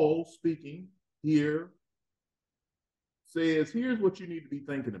Paul speaking here says, here's what you need to be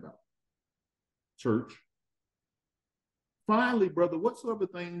thinking about, church. Finally, brother, whatsoever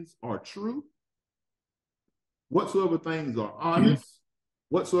things are true, whatsoever things are honest,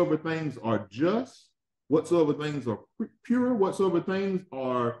 whatsoever things are just, whatsoever things are pure, whatsoever things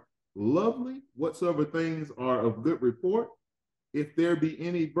are lovely, whatsoever things are of good report, if there be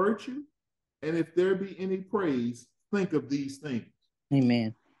any virtue, and if there be any praise, think of these things.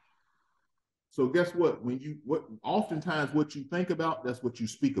 Amen. So guess what? Oftentimes what you think about, that's what you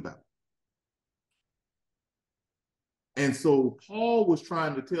speak about. And so Paul was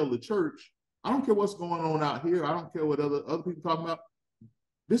trying to tell the church, I don't care what's going on out here. I don't care what other people talking about.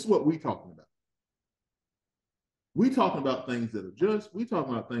 This is what we talking about. We talking about things that are just. We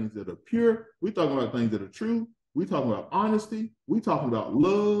talking about things that are pure. We talking about things that are true. We talking about honesty. We talking about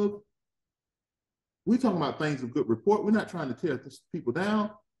love. We talking about things of good report. We're not trying to tear people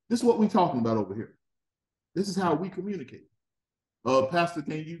down. This is what we talking about over here. This is how we communicate. Pastor,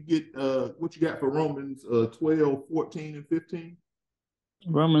 can you get what you got for Romans 12, 14, and 15?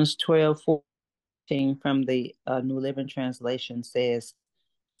 Romans 12, 14 from the New Living Translation says,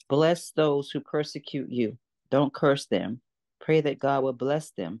 bless those who persecute you. Don't curse them. Pray that God will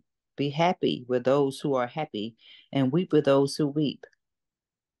bless them. Be happy with those who are happy and weep with those who weep.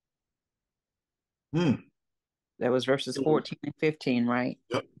 That was verses 14 and 15, right?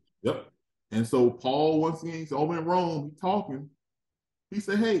 Yep. And so Paul, once again, he's over in Rome, he's talking. He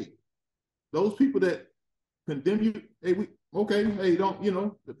said, hey, those people that condemn you, hey, don't,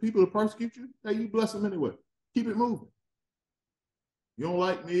 the people that persecute you, hey, you bless them anyway. Keep it moving. You don't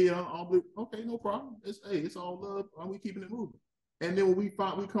like me, okay, no problem. It's all love. We keeping it moving. And then when we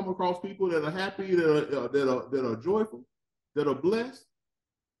come across people that are happy, that are joyful, that are blessed,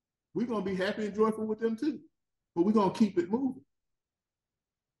 we're gonna be happy and joyful with them too. But we're gonna keep it moving.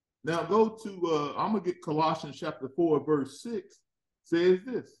 Now go to I'm gonna get Colossians chapter 4, verse 6, says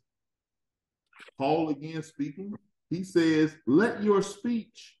this. Paul again speaking, he says, let your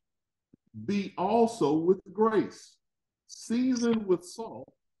speech be also with grace, seasoned with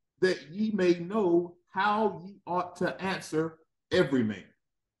salt, that ye may know how ye ought to answer every man.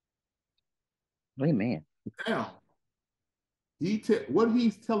 Amen. Now, what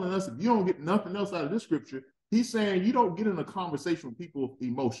he's telling us, if you don't get nothing else out of this scripture, he's saying you don't get in a conversation with people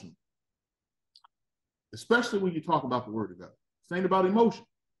emotionally, especially when you talk about the word of God. It's ain't about emotion.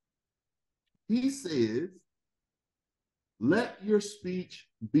 He says, let your speech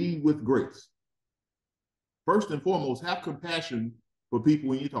be with grace. First and foremost, have compassion for people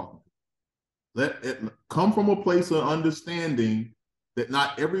when you're talking to them. Let it come from a place of understanding that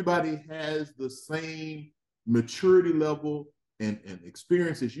not everybody has the same maturity level and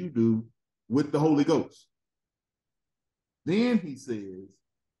experience as you do with the Holy Ghost. Then he says,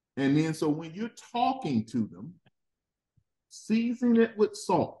 and then so when you're talking to them, season it with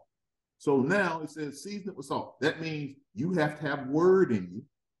salt. So now it says season it with salt. That means you have to have word in you.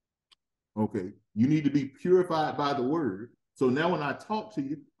 Okay. You need to be purified by the word. So now when I talk to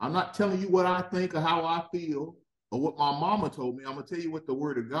you, I'm not telling you what I think or how I feel or what my mama told me. I'm going to tell you what the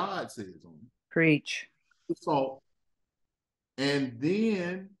word of God says on it. Preach. Salt. And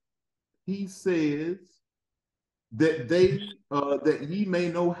then he says that that ye may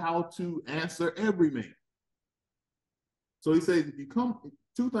know how to answer every man. So he says, if you come,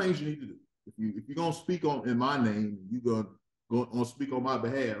 two things you need to do. If you're gonna speak in my name, you're gonna speak on my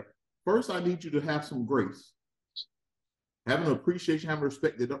behalf. First, I need you to have some grace, have an appreciation, have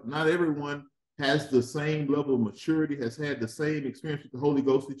respect that not everyone has the same level of maturity, has had the same experience with the Holy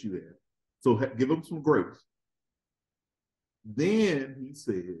Ghost that you have. So give them some grace. Then he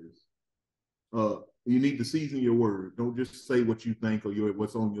says, you need to season your word. Don't just say what you think or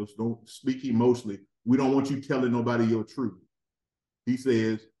what's on your, don't speak emotionally. We don't want you telling nobody your truth. He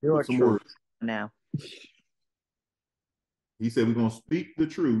says, put some words. Now. He said, we're going to speak the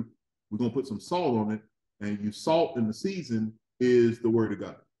truth. We're going to put some salt on it. And you salt in the season is the word of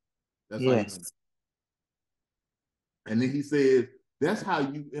God. That's how you know. And then he says, that's how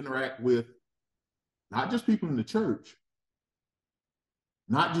you interact with not just people in the church,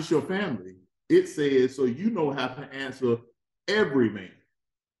 not just your family. It says, so you know how to answer every man.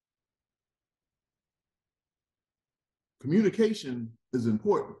 Communication is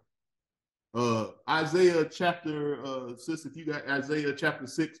important. Isaiah chapter, sis, if you got Isaiah chapter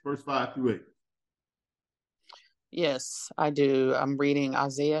 6, verse 5 through 8. Yes, I do. I'm reading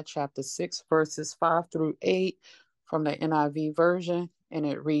Isaiah chapter 6, verses 5 through 8 from the NIV version, and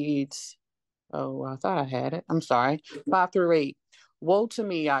it reads, oh, I thought I had it. I'm sorry. 5 through 8. Woe to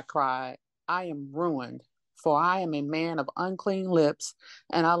me, I cried. I am ruined, for I am a man of unclean lips,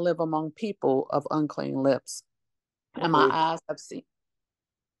 and I live among people of unclean lips. And my eyes have seen.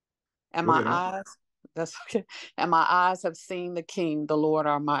 And my eyes, that's okay. And my eyes have seen the King, the Lord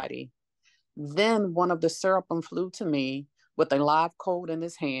Almighty. Then one of the seraphim flew to me with a live coal in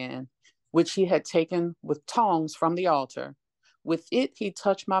his hand, which he had taken with tongs from the altar. With it he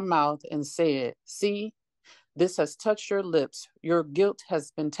touched my mouth and said, see, this has touched your lips. Your guilt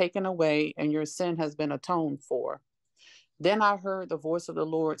has been taken away, and your sin has been atoned for. Then I heard the voice of the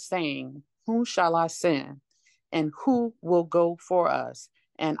Lord saying, whom shall I send? And who will go for us?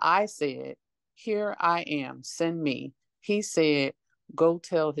 And I said, here I am, send me. He said, go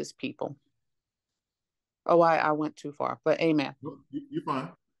tell his people. Oh, I went too far, but amen. You're fine.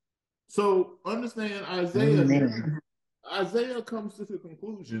 So understand Isaiah. Amen. Isaiah comes to the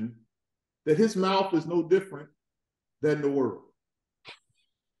conclusion that his mouth is no different than the world.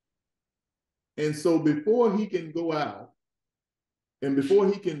 And so before he can go out and before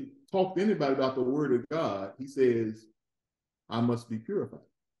he can talk to anybody about the word of God, he says, I must be purified.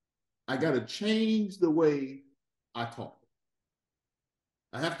 I got to change the way I talk.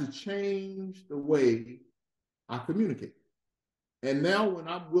 I have to change the way I communicate. And now when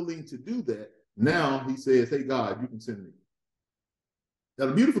I'm willing to do that, now he says, hey, God, you can send me. Now,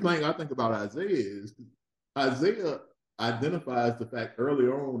 the beautiful thing I think about Isaiah is Isaiah identifies the fact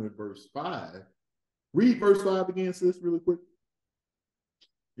earlier on in verse 5. Read verse 5 again, sis, really quick,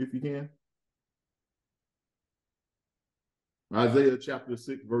 if you can. Isaiah chapter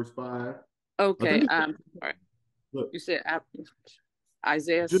 6, verse 5. Okay. Sorry. You said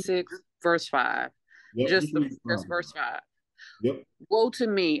Isaiah 6, verse 5. Yep, just verse 5. Yep. Woe to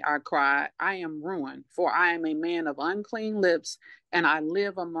me, I cried. I am ruined, for I am a man of unclean lips, and I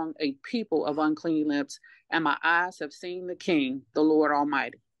live among a people of unclean lips, and my eyes have seen the King, the Lord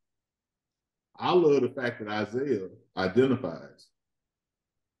Almighty. I love the fact that Isaiah identifies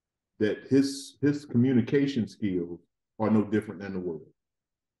that his communication skills are no different than the world.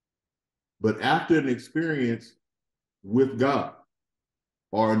 But after an experience with God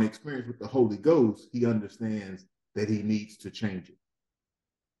or an experience with the Holy Ghost, he understands that he needs to change it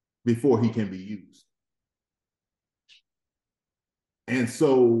before he can be used. And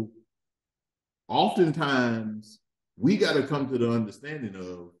so oftentimes we got to come to the understanding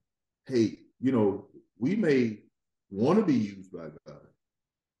of, hey, you know, we may want to be used by God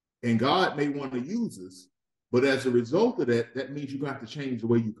and God may want to use us, but as a result of that, that means you have to change the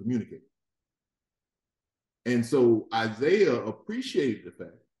way you communicate. And so Isaiah appreciated the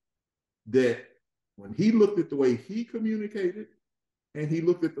fact that when he looked at the way he communicated and he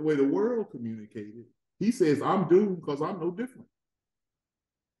looked at the way the world communicated, he says, I'm doomed because I'm no different.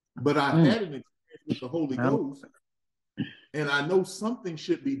 But I had an experience with the Holy Ghost, and I know something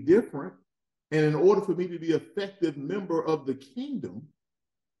should be different. And in order for me to be an effective member of the kingdom,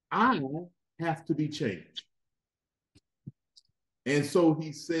 I have to be changed. And so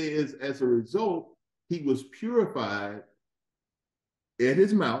he says, as a result, he was purified at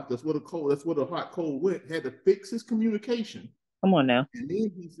his mouth. That's what a hot coal went, had to fix his communication. Come on now. And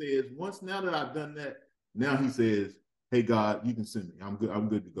then he says, now that I've done that, now he says, hey, God, you can send me. I'm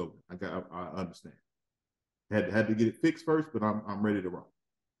good to go. I understand. Had to get it fixed first, but I'm ready to rock.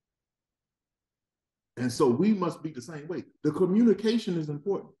 And so we must be the same way. The communication is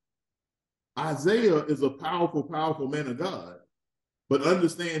important. Isaiah is a powerful, powerful man of God, but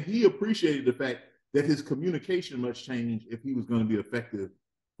understand he appreciated the fact that his communication must change if he was going to be effective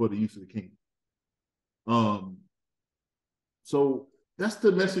for the use of the kingdom. So That's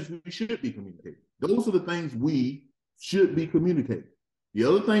the message we should be communicating. Those are the things we should be communicating. The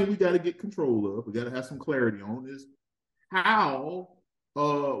other thing we got to get control of, we got to have some clarity on, is how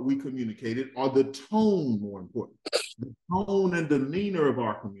we communicate it, or the tone, more important. The tone and demeanor of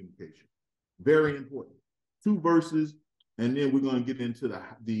our communication. Very important. 2 verses, and then we're going to get into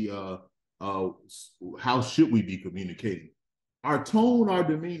the how should we be communicating. Our tone, our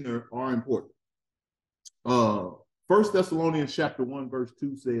demeanor are important. 1 Thessalonians chapter 1 verse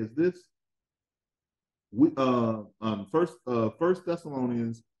 2 says this. First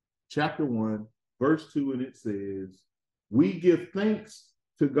Thessalonians chapter 1 verse 2, and it says, we give thanks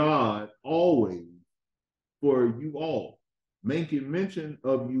to God always for you all, making mention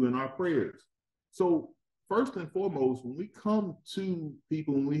of you in our prayers. So first and foremost, when we come to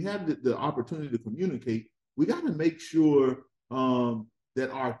people, when we have the opportunity to communicate, we got to make sure that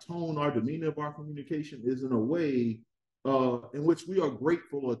our tone, our demeanor of our communication is in a way in which we are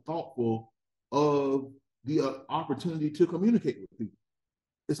grateful or thoughtful of the opportunity to communicate with people.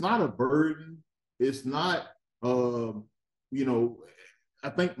 It's not a burden. It's not, I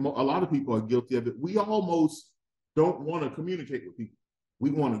think a lot of people are guilty of it. We almost don't want to communicate with people.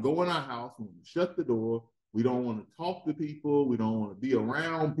 We want to go in our house, we want to shut the door. We don't want to talk to people. We don't want to be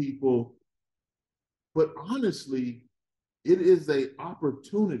around people. But honestly, it is an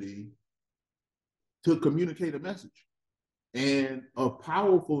opportunity to communicate a message, and a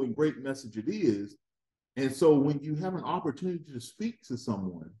powerful and great message it is. And so when you have an opportunity to speak to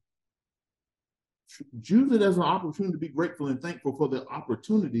someone, use it as an opportunity to be grateful and thankful for the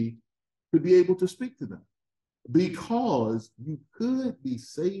opportunity to be able to speak to them, because you could be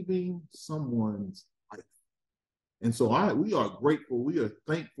saving someone's life. And so we are grateful, we are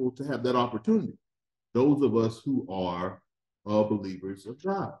thankful to have that opportunity, those of us who are believers of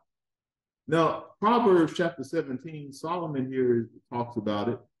God. Now, Proverbs chapter 17, Solomon here talks about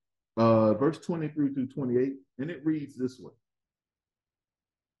it, verse 23 through 28, and it reads this way.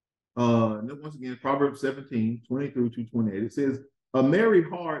 Once again, Proverbs 17, 23 to 28, it says, a merry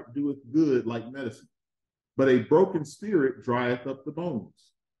heart doeth good like medicine, but a broken spirit drieth up the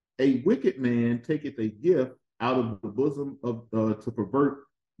bones. A wicked man taketh a gift out of the bosom of to pervert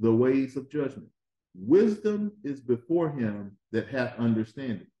the ways of judgment. Wisdom is before him that hath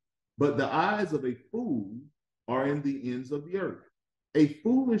understanding, but the eyes of a fool are in the ends of the earth. A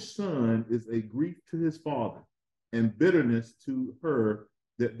foolish son is a grief to his father, and bitterness to her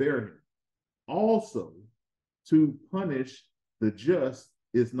that bare him. Also, to punish the just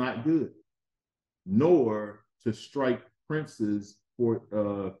is not good, nor to strike princes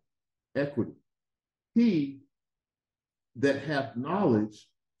for equity. He that hath knowledge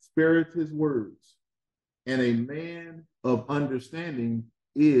spareth his words, and a man of understanding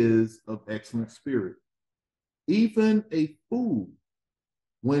is of excellent spirit. Even a fool,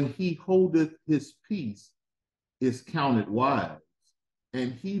 when he holdeth his peace, is counted wise,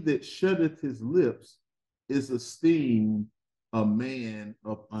 and he that shutteth his lips is esteemed a man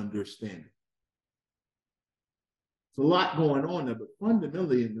of understanding. There's a lot going on there, but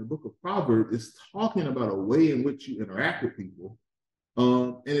fundamentally in the book of Proverbs, it's talking about a way in which you interact with people.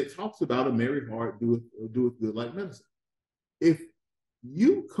 And it talks about a merry heart doeth good like medicine. If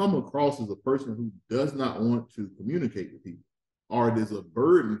you come across as a person who does not want to communicate with people, or it is a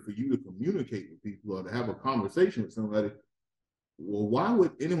burden for you to communicate with people or to have a conversation with somebody, well, why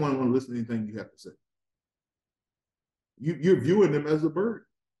would anyone want to listen to anything you have to say? You're viewing them as a burden.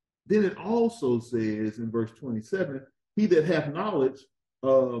 Then it also says in verse 27, he that hath knowledge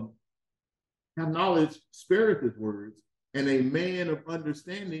spareth his words, and a man of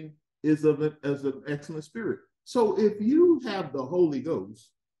understanding is of an excellent spirit. So if you have the Holy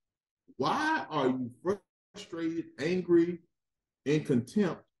Ghost, why are you frustrated, angry, in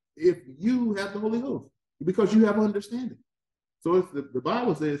contempt if you have the Holy Ghost? Because you have understanding. So it's the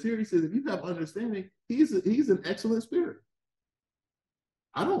Bible says here, he says, if you have understanding, he's an excellent spirit.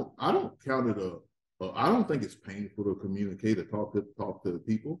 I don't count it I don't think it's painful to communicate or talk to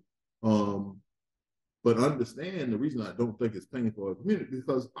people. But understand the reason I don't think it's painful to communicate is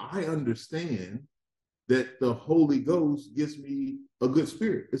because I understand that the Holy Ghost gives me a good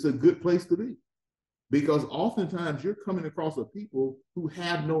spirit. It's a good place to be. Because oftentimes you're coming across a people who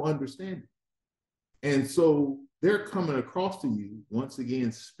have no understanding. And so they're coming across to you, once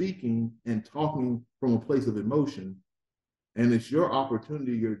again, speaking and talking from a place of emotion. And it's your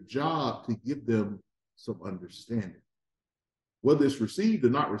opportunity, your job to give them some understanding. Whether it's received or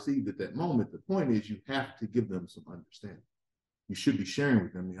not received at that moment, the point is you have to give them some understanding. You should be sharing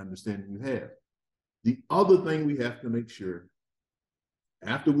with them the understanding you have. The other thing we have to make sure,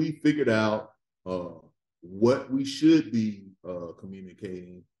 after we figured out what we should be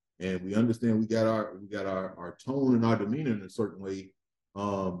communicating, and we understand we got our tone and our demeanor in a certain way.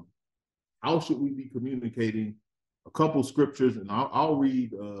 How should we be communicating? A couple scriptures, and I'll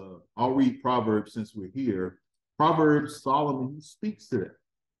read Proverbs since we're here. Proverbs, Solomon, he speaks to that.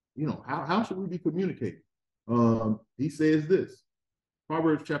 You know, how should we be communicating? He says this,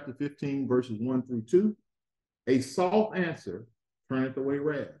 Proverbs chapter 15, verses 1 through 2. A soft answer turneth away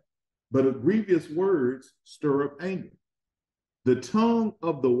wrath, but grievous words stir up anger. The tongue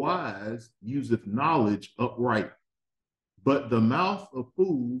of the wise useth knowledge upright, but the mouth of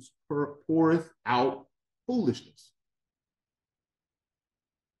fools poureth out foolishness.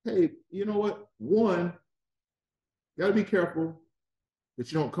 Hey, you know what? One, you got to be careful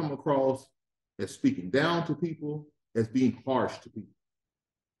that you don't come across as speaking down to people, as being harsh to people.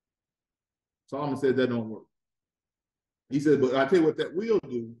 Solomon said that don't work. He said, but I tell you what that will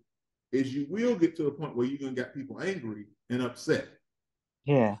do is you will get to a point where you're going to get people angry and upset.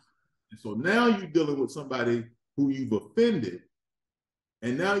 Yeah. And so now you're dealing with somebody who you've offended,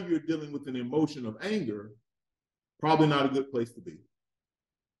 and now you're dealing with an emotion of anger, probably not a good place to be,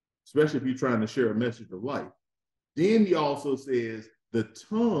 especially if you're trying to share a message of life. Then he also says, the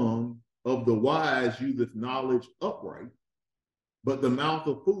tongue of the wise useth knowledge upright, but the mouth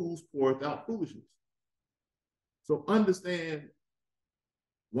of fools poureth out foolishness. So understand,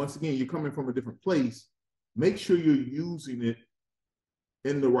 once again, you're coming from a different place. Make sure you're using it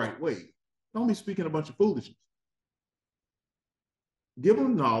in the right way. Don't be speaking a bunch of foolishness. Give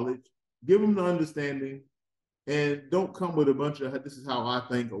them knowledge, give them the understanding, and don't come with a bunch of, this is how I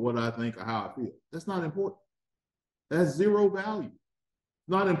think or what I think or how I feel. That's not important. That's zero value.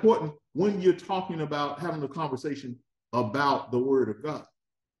 Not important when you're talking about having a conversation about the Word of God.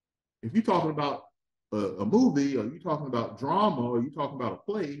 If you're talking about a movie, or you're talking about drama, or you're talking about a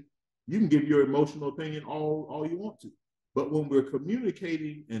play, you can give your emotional opinion all you want to. But when we're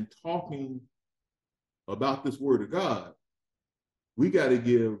communicating and talking about this Word of God, we got to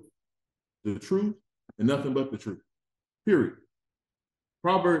give the truth and nothing but the truth, period.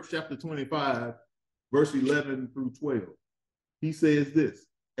 Proverbs chapter 25, verse 11 through 12. He says this,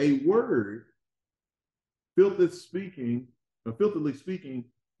 a word filthily speaking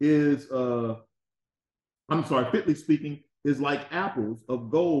is, fitly speaking, is like apples of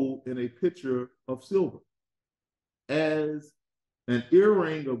gold in a pitcher of silver. As an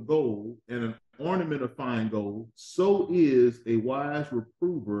earring of gold and an ornament of fine gold, so is a wise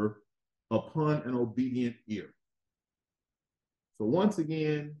reprover upon an obedient ear. So once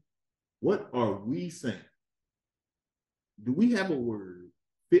again, what are we saying? Do we have a word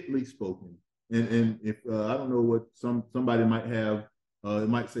fitly spoken? And if I don't know what somebody might have, it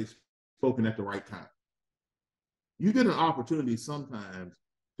might say spoken at the right time. You get an opportunity sometimes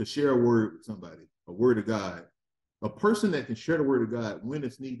to share a word with somebody, a word of God. A person that can share the word of God when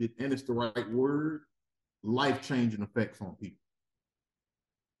it's needed and it's the right word, life-changing effects on people.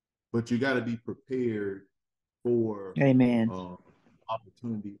 But you got to be prepared for Amen.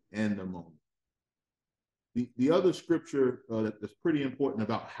 Opportunity and the moment. The other scripture that's pretty important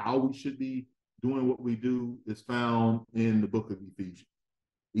about how we should be doing what we do is found in the book of Ephesians.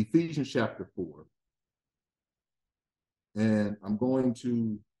 Ephesians chapter 4. And I'm going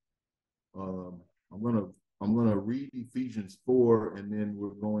to read Ephesians 4, and then we're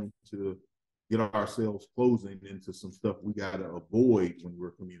going to get ourselves closing into some stuff we got to avoid when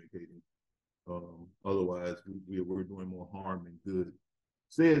we're communicating. Otherwise, we're doing more harm than good. It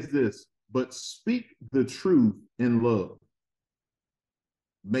says this, but speak the truth in love,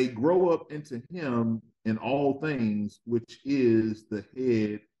 may grow up into him in all things, which is the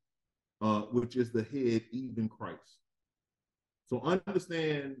head, even Christ. So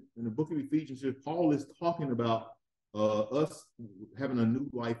understand, in the book of Ephesians, Paul is talking about us having a new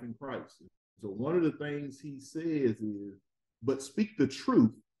life in Christ. So one of the things he says is, but speak the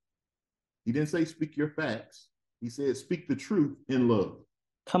truth. He didn't say speak your facts. He said speak the truth in love.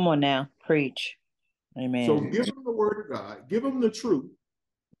 Come on now, preach. Amen. So give them the word of God, give them the truth,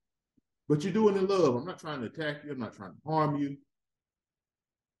 but you do it in love. I'm not trying to attack you. I'm not trying to harm you.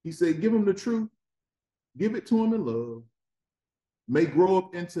 He said, give them the truth, give it to him in love, may grow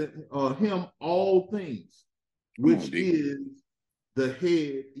up into him all things, which is the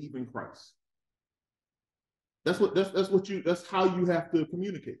head, even Christ. That's how you have to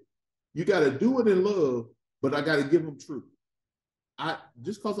communicate. You got to do it in love, but I got to give them truth.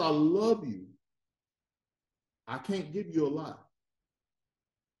 Just because I love you, I can't give you a lie.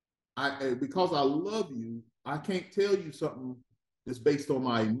 Because I love you, I can't tell you something that's based on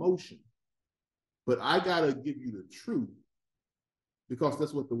my emotion, but I got to give you the truth because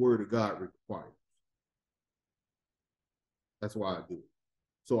that's what the word of God requires. That's why I do it.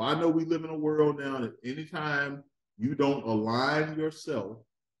 So I know we live in a world now that anytime you don't align yourself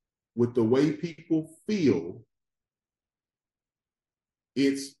with the way people feel,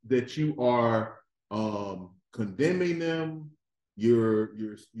 it's that you are condemning them,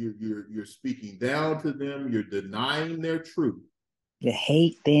 you're speaking down to them, you're denying their truth. You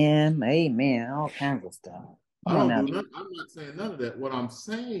hate them, amen, all kinds of stuff. I'm not saying none of that. What I'm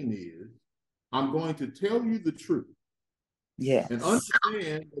saying is, I'm going to tell you the truth. Yes. And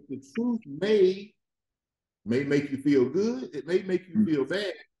understand that the truth may make you feel good, it may make you feel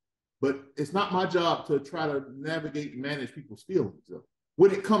bad, but it's not my job to try to navigate and manage people's feelings.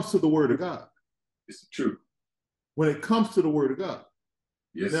 When it comes to the word of God. It's true. When it comes to the word of God.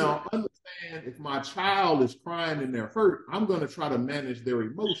 Yes, now, sir. Understand, if my child is crying and they're hurt, I'm going to try to manage their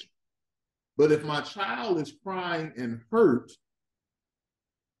emotions. But if my child is crying and hurt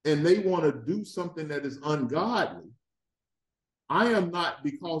and they want to do something that is ungodly, I am not,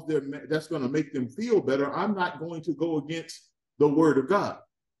 because that's going to make them feel better, I'm not going to go against the word of God.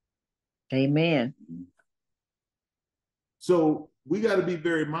 Amen. So we got to be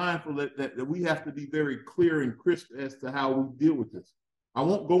very mindful that we have to be very clear and crisp as to how we deal with this. I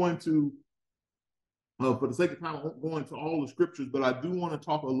won't go into, for the sake of time, I won't go into all the scriptures, but I do want to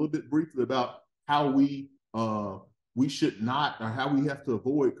talk a little bit briefly about how we should not, or how we have to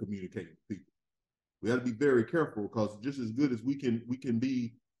avoid communicating with people. We got to be very careful, because just as good as we can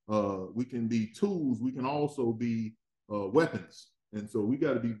be tools, we can also be weapons. And so we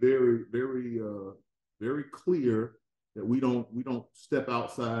got to be very, very, very clear that we don't step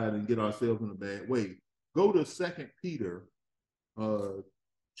outside and get ourselves in a bad way. Go to 2 Peter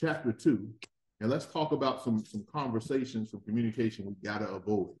chapter 2, and let's talk about some conversations, some communication we got to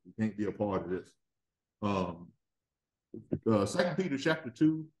avoid. We can't be a part of this. 2 Peter chapter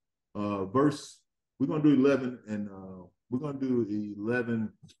 2, verse, we're going to do 11, and we're going to do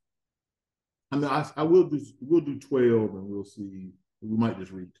 11. I mean, we'll do 12, and we'll see. We might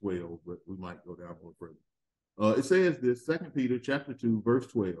just read 12, but we might go down more further. It says this, 2 Peter chapter 2, verse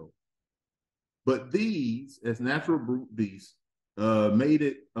 12. But these, as natural brute beasts, may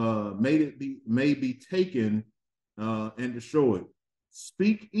be taken and destroyed.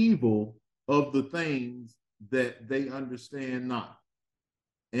 Speak evil of the things that they understand not,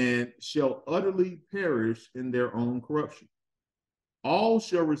 and shall utterly perish in their own corruption. All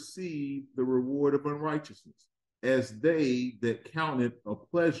shall receive the reward of unrighteousness, as they that count it a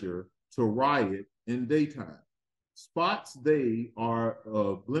pleasure to riot in daytime. Spots they are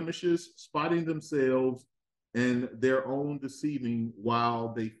blemishes, spotting themselves and their own deceiving,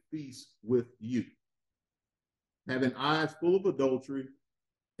 while they feast with you, having eyes full of adultery,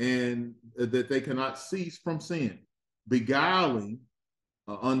 and that they cannot cease from sin, beguiling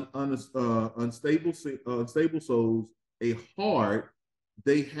unstable souls, a heart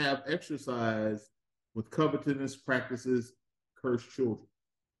they have exercised with covetousness practices, cursed children.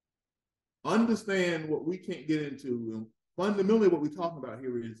 Understand what we can't get into, and fundamentally what we're talking about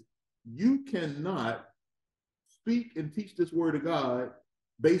here is you cannot speak and teach this word of God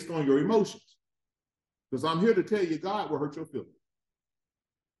based on your emotions. Because I'm here to tell you, God will hurt your feelings.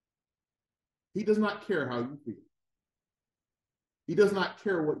 He does not care how you feel. He does not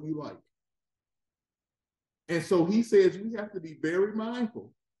care what you like. And so he says we have to be very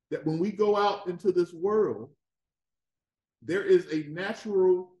mindful that when we go out into this world, there is a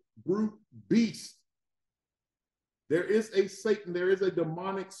natural brute beast. There is a Satan, there is a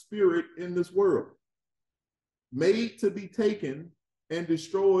demonic spirit in this world, made to be taken and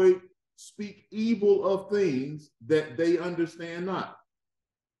destroyed, speak evil of things that they understand not.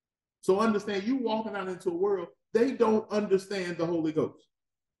 So understand, you walking out into a world, they don't understand the Holy Ghost.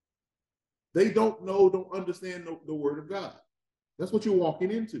 They don't understand the word of God. That's what you're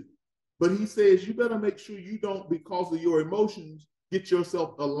walking into. But he says you better make sure you don't, because of your emotions, get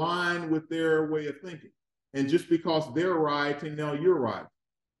yourself aligned with their way of thinking. And just because they're rioting, now you're rioting.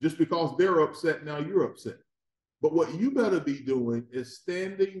 Just because they're upset, now you're upset. But what you better be doing is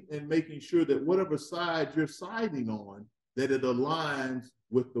standing and making sure that whatever side you're siding on, that it aligns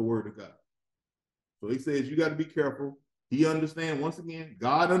with the word of God. So he says you got to be careful. He understands, once again,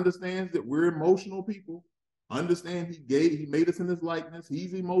 God understands that we're emotional people. Understand he made us in his likeness.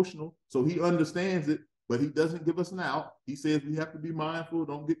 He's emotional, so he understands it, but he doesn't give us an out. He says we have to be mindful,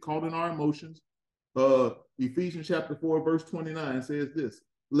 don't get caught in our emotions. Ephesians chapter 4, verse 29 says this: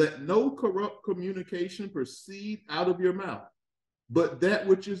 let no corrupt communication proceed out of your mouth, but that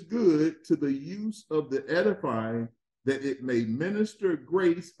which is good to the use of the edifying, that it may minister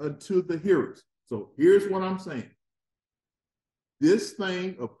grace unto the hearers. So here's what I'm saying. This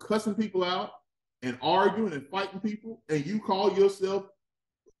thing of cussing people out, and arguing and fighting people, and you call yourself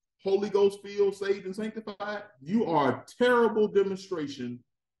Holy Ghost filled, saved, and sanctified, you are a terrible demonstration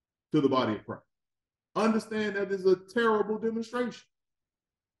to the body of Christ. Understand that is a terrible demonstration.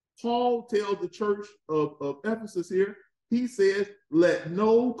 Paul tells the church of Ephesus here, he says, let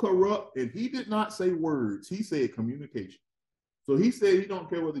no corrupt, and he did not say words, he said communication. So he said he don't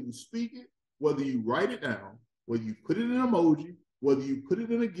care whether you speak it, whether you write it down, whether you put it in an emoji, whether you put it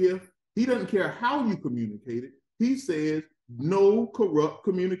in a gift. He doesn't care how you communicate it. He says no corrupt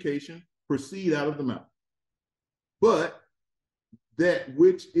communication proceed out of the mouth, but that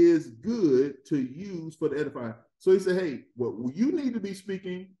which is good to use for the edifying. So he said, hey, what you need to be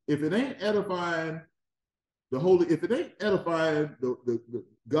speaking, if it ain't edifying the holy, if it ain't edifying the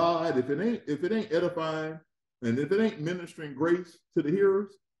God, if it ain't edifying, and if it ain't ministering grace to the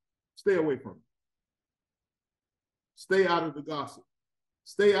hearers, stay away from it. Stay out of the gossip.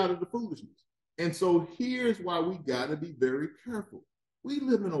 Stay out of the foolishness. And so here's why we got to be very careful. We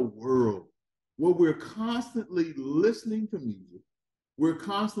live in a world where we're constantly listening to music. We're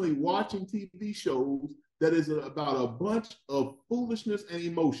constantly watching TV shows that is about a bunch of foolishness and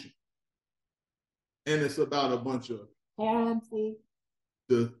emotion. And it's about a bunch of harmful,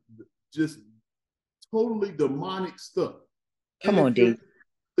 just totally demonic stuff. Come on, Dave.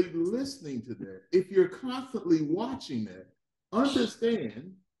 Listening to that, if you're constantly watching that,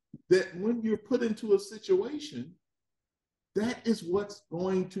 understand that when you're put into a situation, that is what's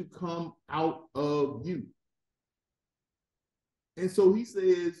going to come out of you. And so he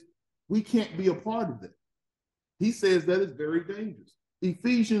says, we can't be a part of that. He says that is very dangerous.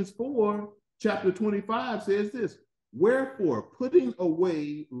 Ephesians 4, chapter 25 says this, wherefore, putting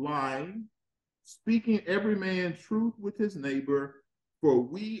away lying, speaking every man truth with his neighbor, for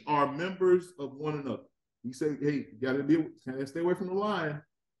we are members of one another. He said, hey, you gotta stay away from the lying.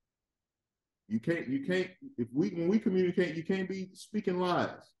 You can't, when we communicate, you can't be speaking lies.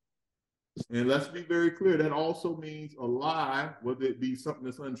 And let's be very clear, that also means a lie, whether it be something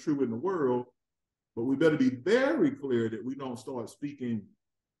that's untrue in the world, but we better be very clear that we don't start speaking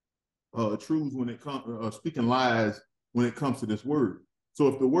truths when it comes, speaking lies when it comes to this word. So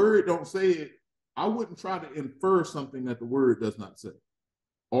if the word don't say it, I wouldn't try to infer something that the word does not say.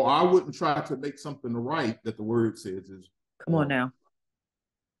 Or I wouldn't try to make something right that the word says is. Come on now.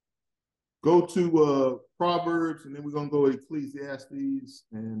 Go to Proverbs, and then we're going to go to Ecclesiastes,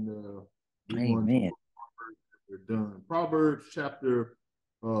 and amen. We're done. Proverbs chapter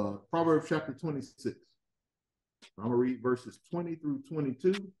 26. I'm going to read verses 20 through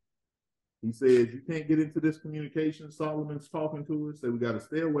 22. He says, you can't get into this communication. Solomon's talking to us, so we got to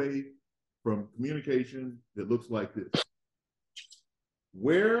stay away from communication that looks like this.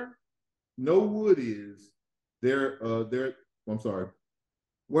 Where no wood is, where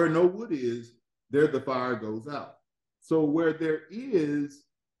no wood is, there the fire goes out. So where there is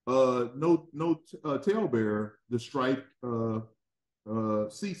no talebearer, the strife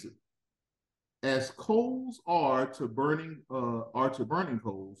ceases. As coals are to burning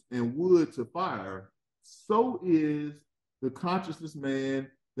coals, and wood to fire, so is the conscienceless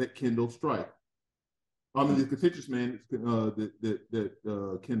man that kindles strife. I mean, the contentious man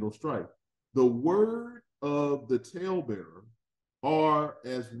that kindles strife. The word of the talebearer are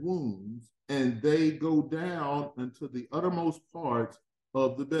as wounds, and they go down into the uttermost parts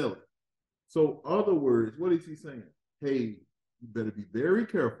of the belly. So, other words, what is he saying? Hey, you better be very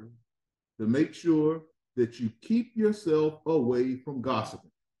careful to make sure that you keep yourself away from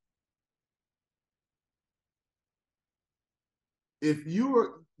gossiping. If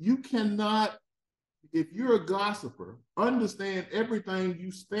you're a gossiper, understand everything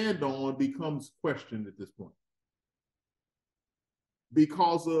you stand on becomes questioned at this point.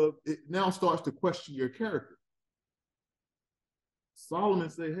 Because of it now starts to question your character. Solomon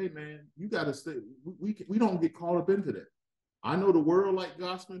said, hey man, you got to stay, we don't get caught up into that. I know the world like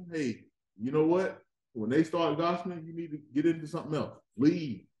gossiping. Hey, you know what? When they start gossiping, you need to get into something else.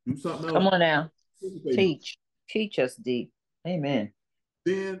 Leave, do something else. Come on now. Teach us, D. Amen.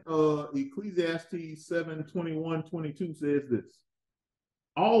 Then Ecclesiastes 7:21-22 says this.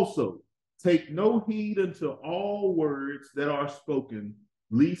 Also, take no heed unto all words that are spoken,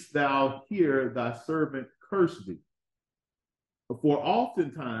 lest thou hear thy servant curse thee. For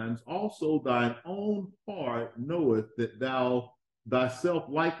oftentimes also thine own heart knoweth that thou thyself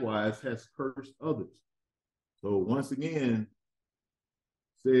likewise hast cursed others. So once again,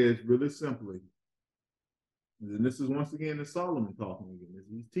 says really simply, and this is once again the Solomon talking again, as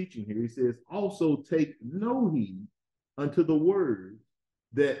he's teaching here, he says, also take no heed unto the words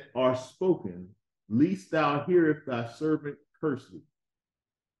that are spoken, lest thou heareth thy servant curse thee.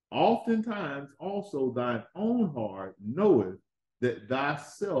 oftentimes also thine own heart knoweth that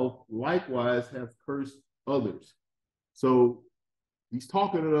thyself likewise have cursed others. So he's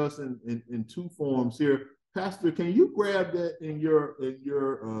talking to us in two forms here. Pastor, can you grab that in your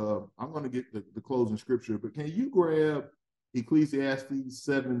I'm going to get the closing scripture, but can you grab Ecclesiastes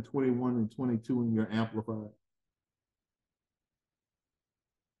 7:21 and 22 in your Amplified?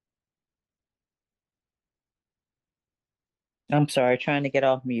 I'm sorry, trying to get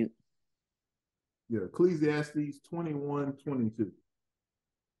off mute. Yeah, Ecclesiastes 21:22.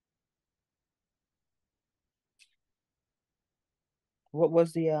 What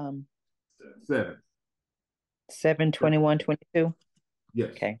was the 7. 7:21-22?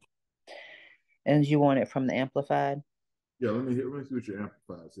 Yes. Okay. And you want it from the Amplified? Yeah, let me see what your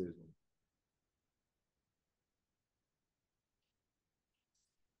Amplified says.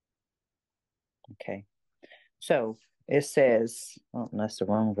 Okay. So it says, oh, that's the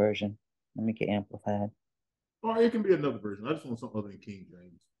wrong version. Let me get Amplified. Or it can be another version. I just want something other than King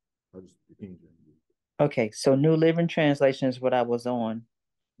James. The King James. Okay, so New Living Translation is what I was on.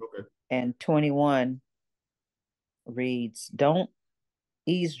 Okay. And 21 reads, don't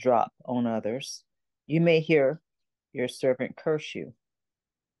eavesdrop on others. You may hear your servant curse you.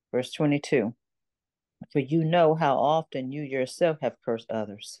 Verse 22, for you know how often you yourself have cursed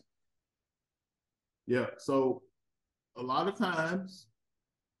others. Yeah, so a lot of times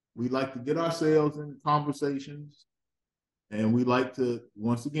we like to get ourselves in conversations, and we like to,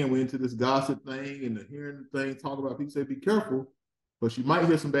 once again, we're into this gossip thing and the hearing the thing, talk about people say, be careful, but you might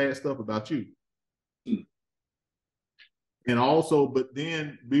hear some bad stuff about you. And also, but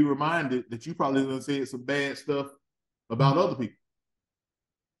then be reminded that you probably going to say some bad stuff about other people.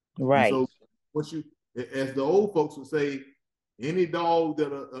 Right. And so what you, as the old folks would say, any dog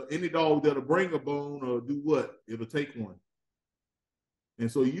that'll bring a bone or do what, it'll take one.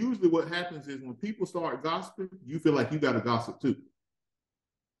 And so usually what happens is when people start gossiping, you feel like you got to gossip too.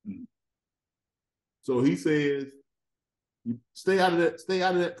 So he says, you stay out of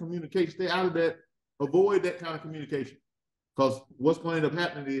that communication, avoid that kind of communication. Because what's going to end up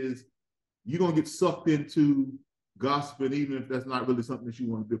happening is you're going to get sucked into gossiping, even if that's not really something that you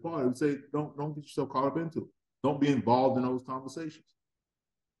want to be a part of. Say, don't get yourself caught up into it. Don't be involved in those conversations.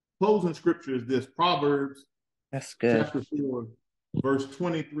 Closing scripture is this, Proverbs That's good. chapter 4, verse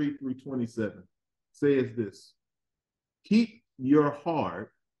 23 through 27 says this: keep your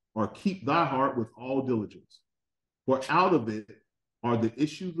heart, or keep thy heart with all diligence, for out of it are the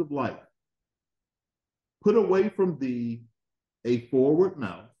issues of life. Put away from thee a forward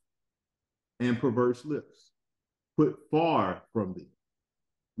mouth and perverse lips. Put far from thee.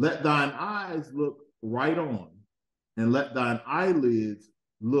 Let thine eyes look right on, and let thine eyelids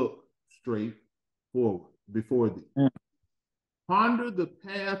look straight forward before thee. Ponder the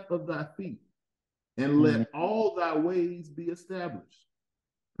path of thy feet, and let all thy ways be established.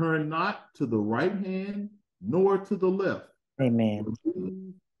 Turn not to the right hand, nor to the left. Amen.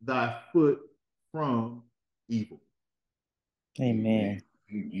 Remove thy foot from evil. Amen.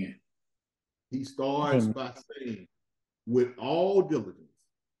 Amen. He starts by saying, with all diligence,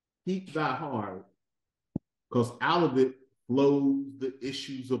 keep thy heart, because out of it flows the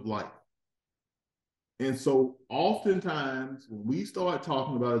issues of life. And so oftentimes when we start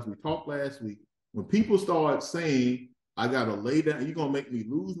talking about, as we talked last week, when people start saying, I got to lay down, you're going to make me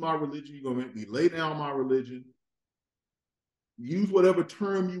lose my religion, you're going to make me lay down my religion, use whatever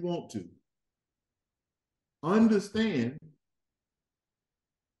term you want to. Understand,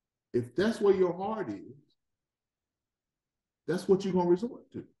 if that's where your heart is, that's what you're going to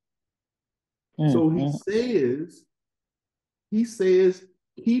resort to. So he says,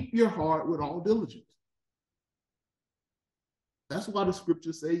 keep your heart with all diligence. That's why the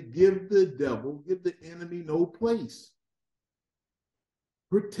scriptures say, give the enemy no place.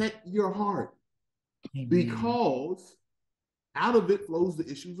 Protect your heart. Amen. Because out of it flows the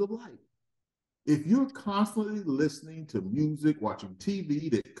issues of life. If you're constantly listening to music, watching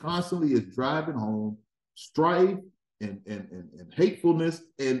TV that constantly is driving home strife and hatefulness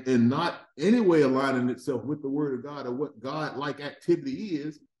and not any way aligning itself with the word of God or what God-like activity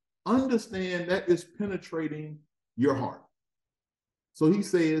is, understand that is penetrating your heart. So he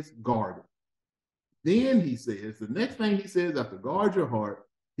says, guard it. Then he says, the next thing he says after guard your heart,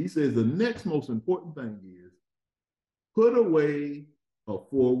 he says the next most important thing is put away a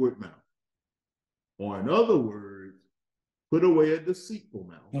forward mouth. Or in other words, put away a deceitful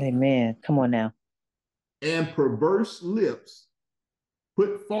mouth. Amen. Come on now. And perverse lips,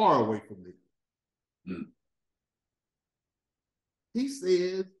 put far away from them. He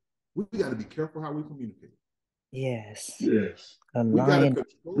says we got to be careful how we communicate. Yes. Yes. A We got to lion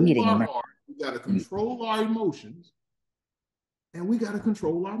control eating our man. heart. We got to control our emotions. And we got to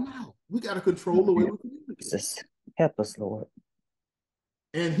control our mouth. We got to control the way we communicate. Jesus. Help us, Lord.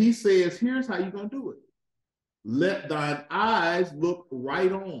 And he says, here's how you're going to do it. Let thine eyes look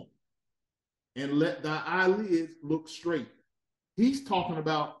right on, and let thy eyelids look straight. He's talking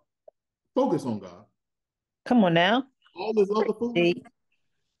about focus on God. Come on now. All this other food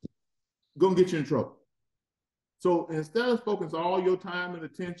gonna get you in trouble. So instead of focusing all your time and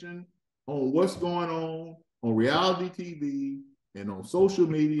attention on what's going on reality TV and on social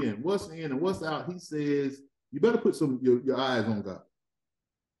media and what's in and what's out, he says you better put your eyes on God.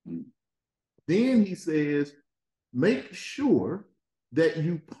 Then he says, make sure that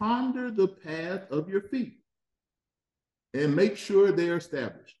you ponder the path of your feet and make sure they're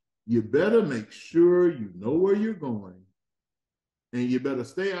established. You better make sure you know where you're going, and you better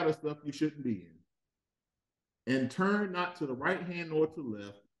stay out of stuff you shouldn't be in. And turn not to the right hand nor to the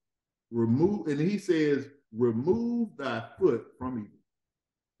left. Remove, and he says, remove thy foot from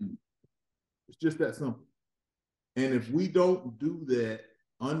evil. It's just that simple. And if we don't do that,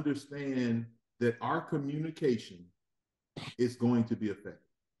 understand that our communication is going to be affected.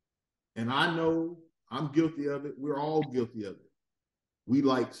 And I know I'm guilty of it. We're all guilty of it. We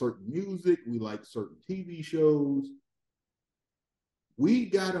like certain music. We like certain TV shows. We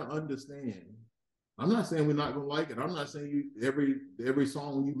got to understand. I'm not saying we're not going to like it. I'm not saying every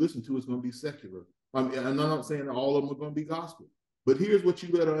song you listen to is going to be secular. And I'm not saying that all of them are going to be gospel. But here's what you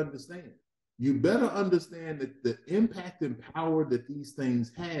better understand. You better understand that the impact and power that these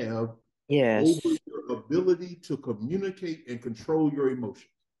things have over your ability to communicate and control your emotions.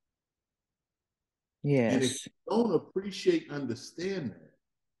 Yes. And if you don't appreciate, understand that,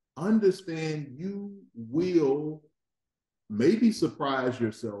 understand you will maybe surprise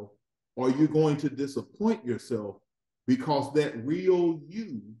yourself, or you're going to disappoint yourself because that real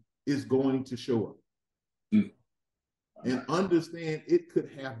you is going to show up. And understand it could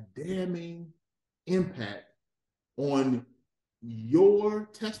have damning impact on your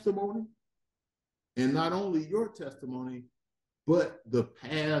testimony, and not only your testimony, but the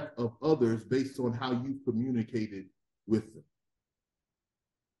path of others based on how you communicated with them.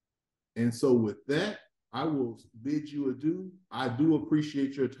 And so with that, I will bid you adieu. I do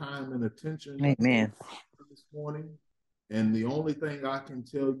appreciate your time and attention. Amen. This morning. And the only thing I can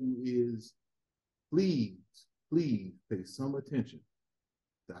tell you is please pay some attention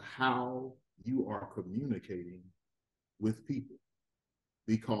to how you are communicating with people.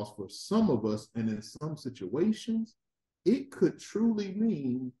 Because for some of us, and in some situations, it could truly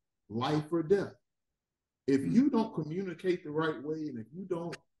mean life or death. If you don't communicate the right way, and if you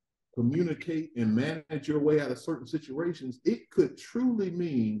don't communicate and manage your way out of certain situations, it could truly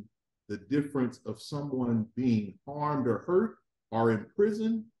mean the difference of someone being harmed or hurt, or in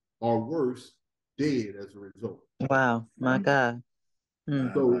prison, or worse, dead as a result. Wow, my God.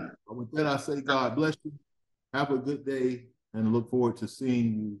 So with that, I say God bless you. Have a good day, and look forward to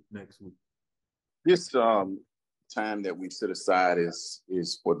seeing you next week. This time that we set aside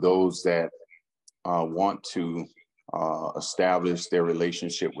is for those that want to establish their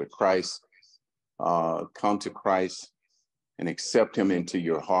relationship with Christ, come to Christ and accept him into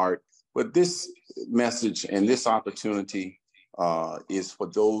your heart. But this message and this opportunity is for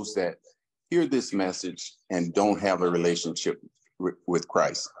those that hear this message and don't have a relationship with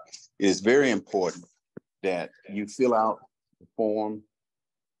Christ. It is very important that you fill out the form,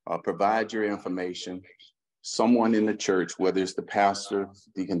 provide your information. Someone in the church, whether it's the pastor,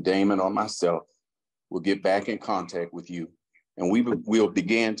 Deacon Damon, or myself, will get back in contact with you, and we'll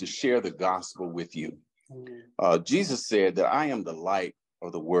begin to share the gospel with you. Jesus said that I am the light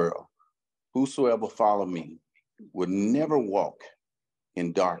of the world. Whosoever follow me will never walk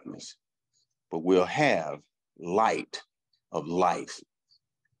in darkness, but will have light of life.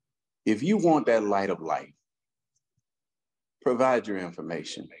 If you want that light of life, provide your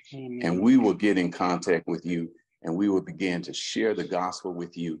information. Amen. And we will get in contact with you, and we will begin to share the gospel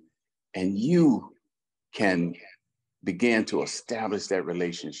with you, and you can begin to establish that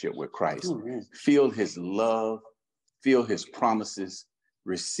relationship with Christ. Feel his love, feel his promises,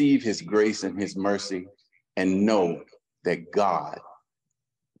 receive his grace and his mercy, and know that God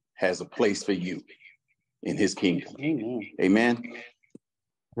has a place for you in his kingdom. Amen. Amen.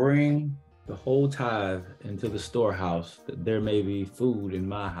 Bring the whole tithe into the storehouse, that there may be food in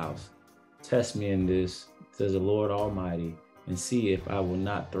my house. Test me in this, says the Lord Almighty, and see if I will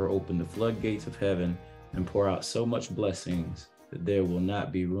not throw open the floodgates of heaven and pour out so much blessings that there will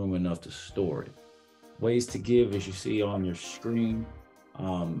not be room enough to store it. Ways to give, as you see on your screen.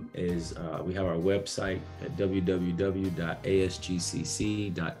 We have our website at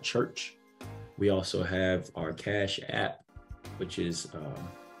www.asgcc.church. We also have our Cash app, which is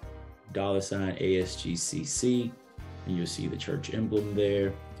 $ASGCC, and you'll see the church emblem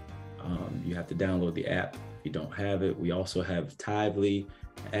there. You have to download the app if you don't have it. We also have Tithely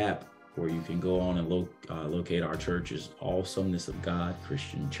app, where you can go on and locate our church's Awesomeness of God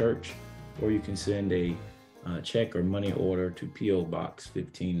Christian Church, or you can send a check or money order to P.O. Box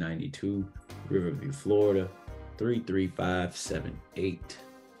 1592, Riverview, Florida, 33578.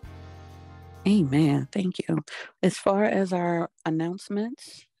 Amen. Thank you. As far as our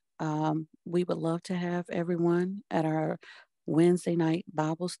announcements, we would love to have everyone at our Wednesday night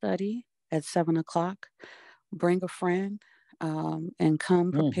Bible study at 7:00. Bring a friend and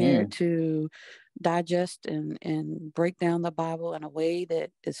come prepared to digest and break down the Bible in a way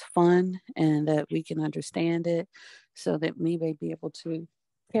that is fun and that we can understand it, so that we may be able to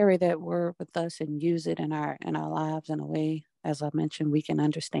carry that word with us and use it in our lives in a way, as I mentioned, we can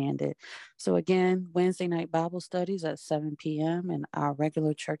understand it. So again, Wednesday night Bible studies at 7 p.m. and our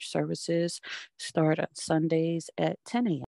regular church services start on Sundays at 10 a.m.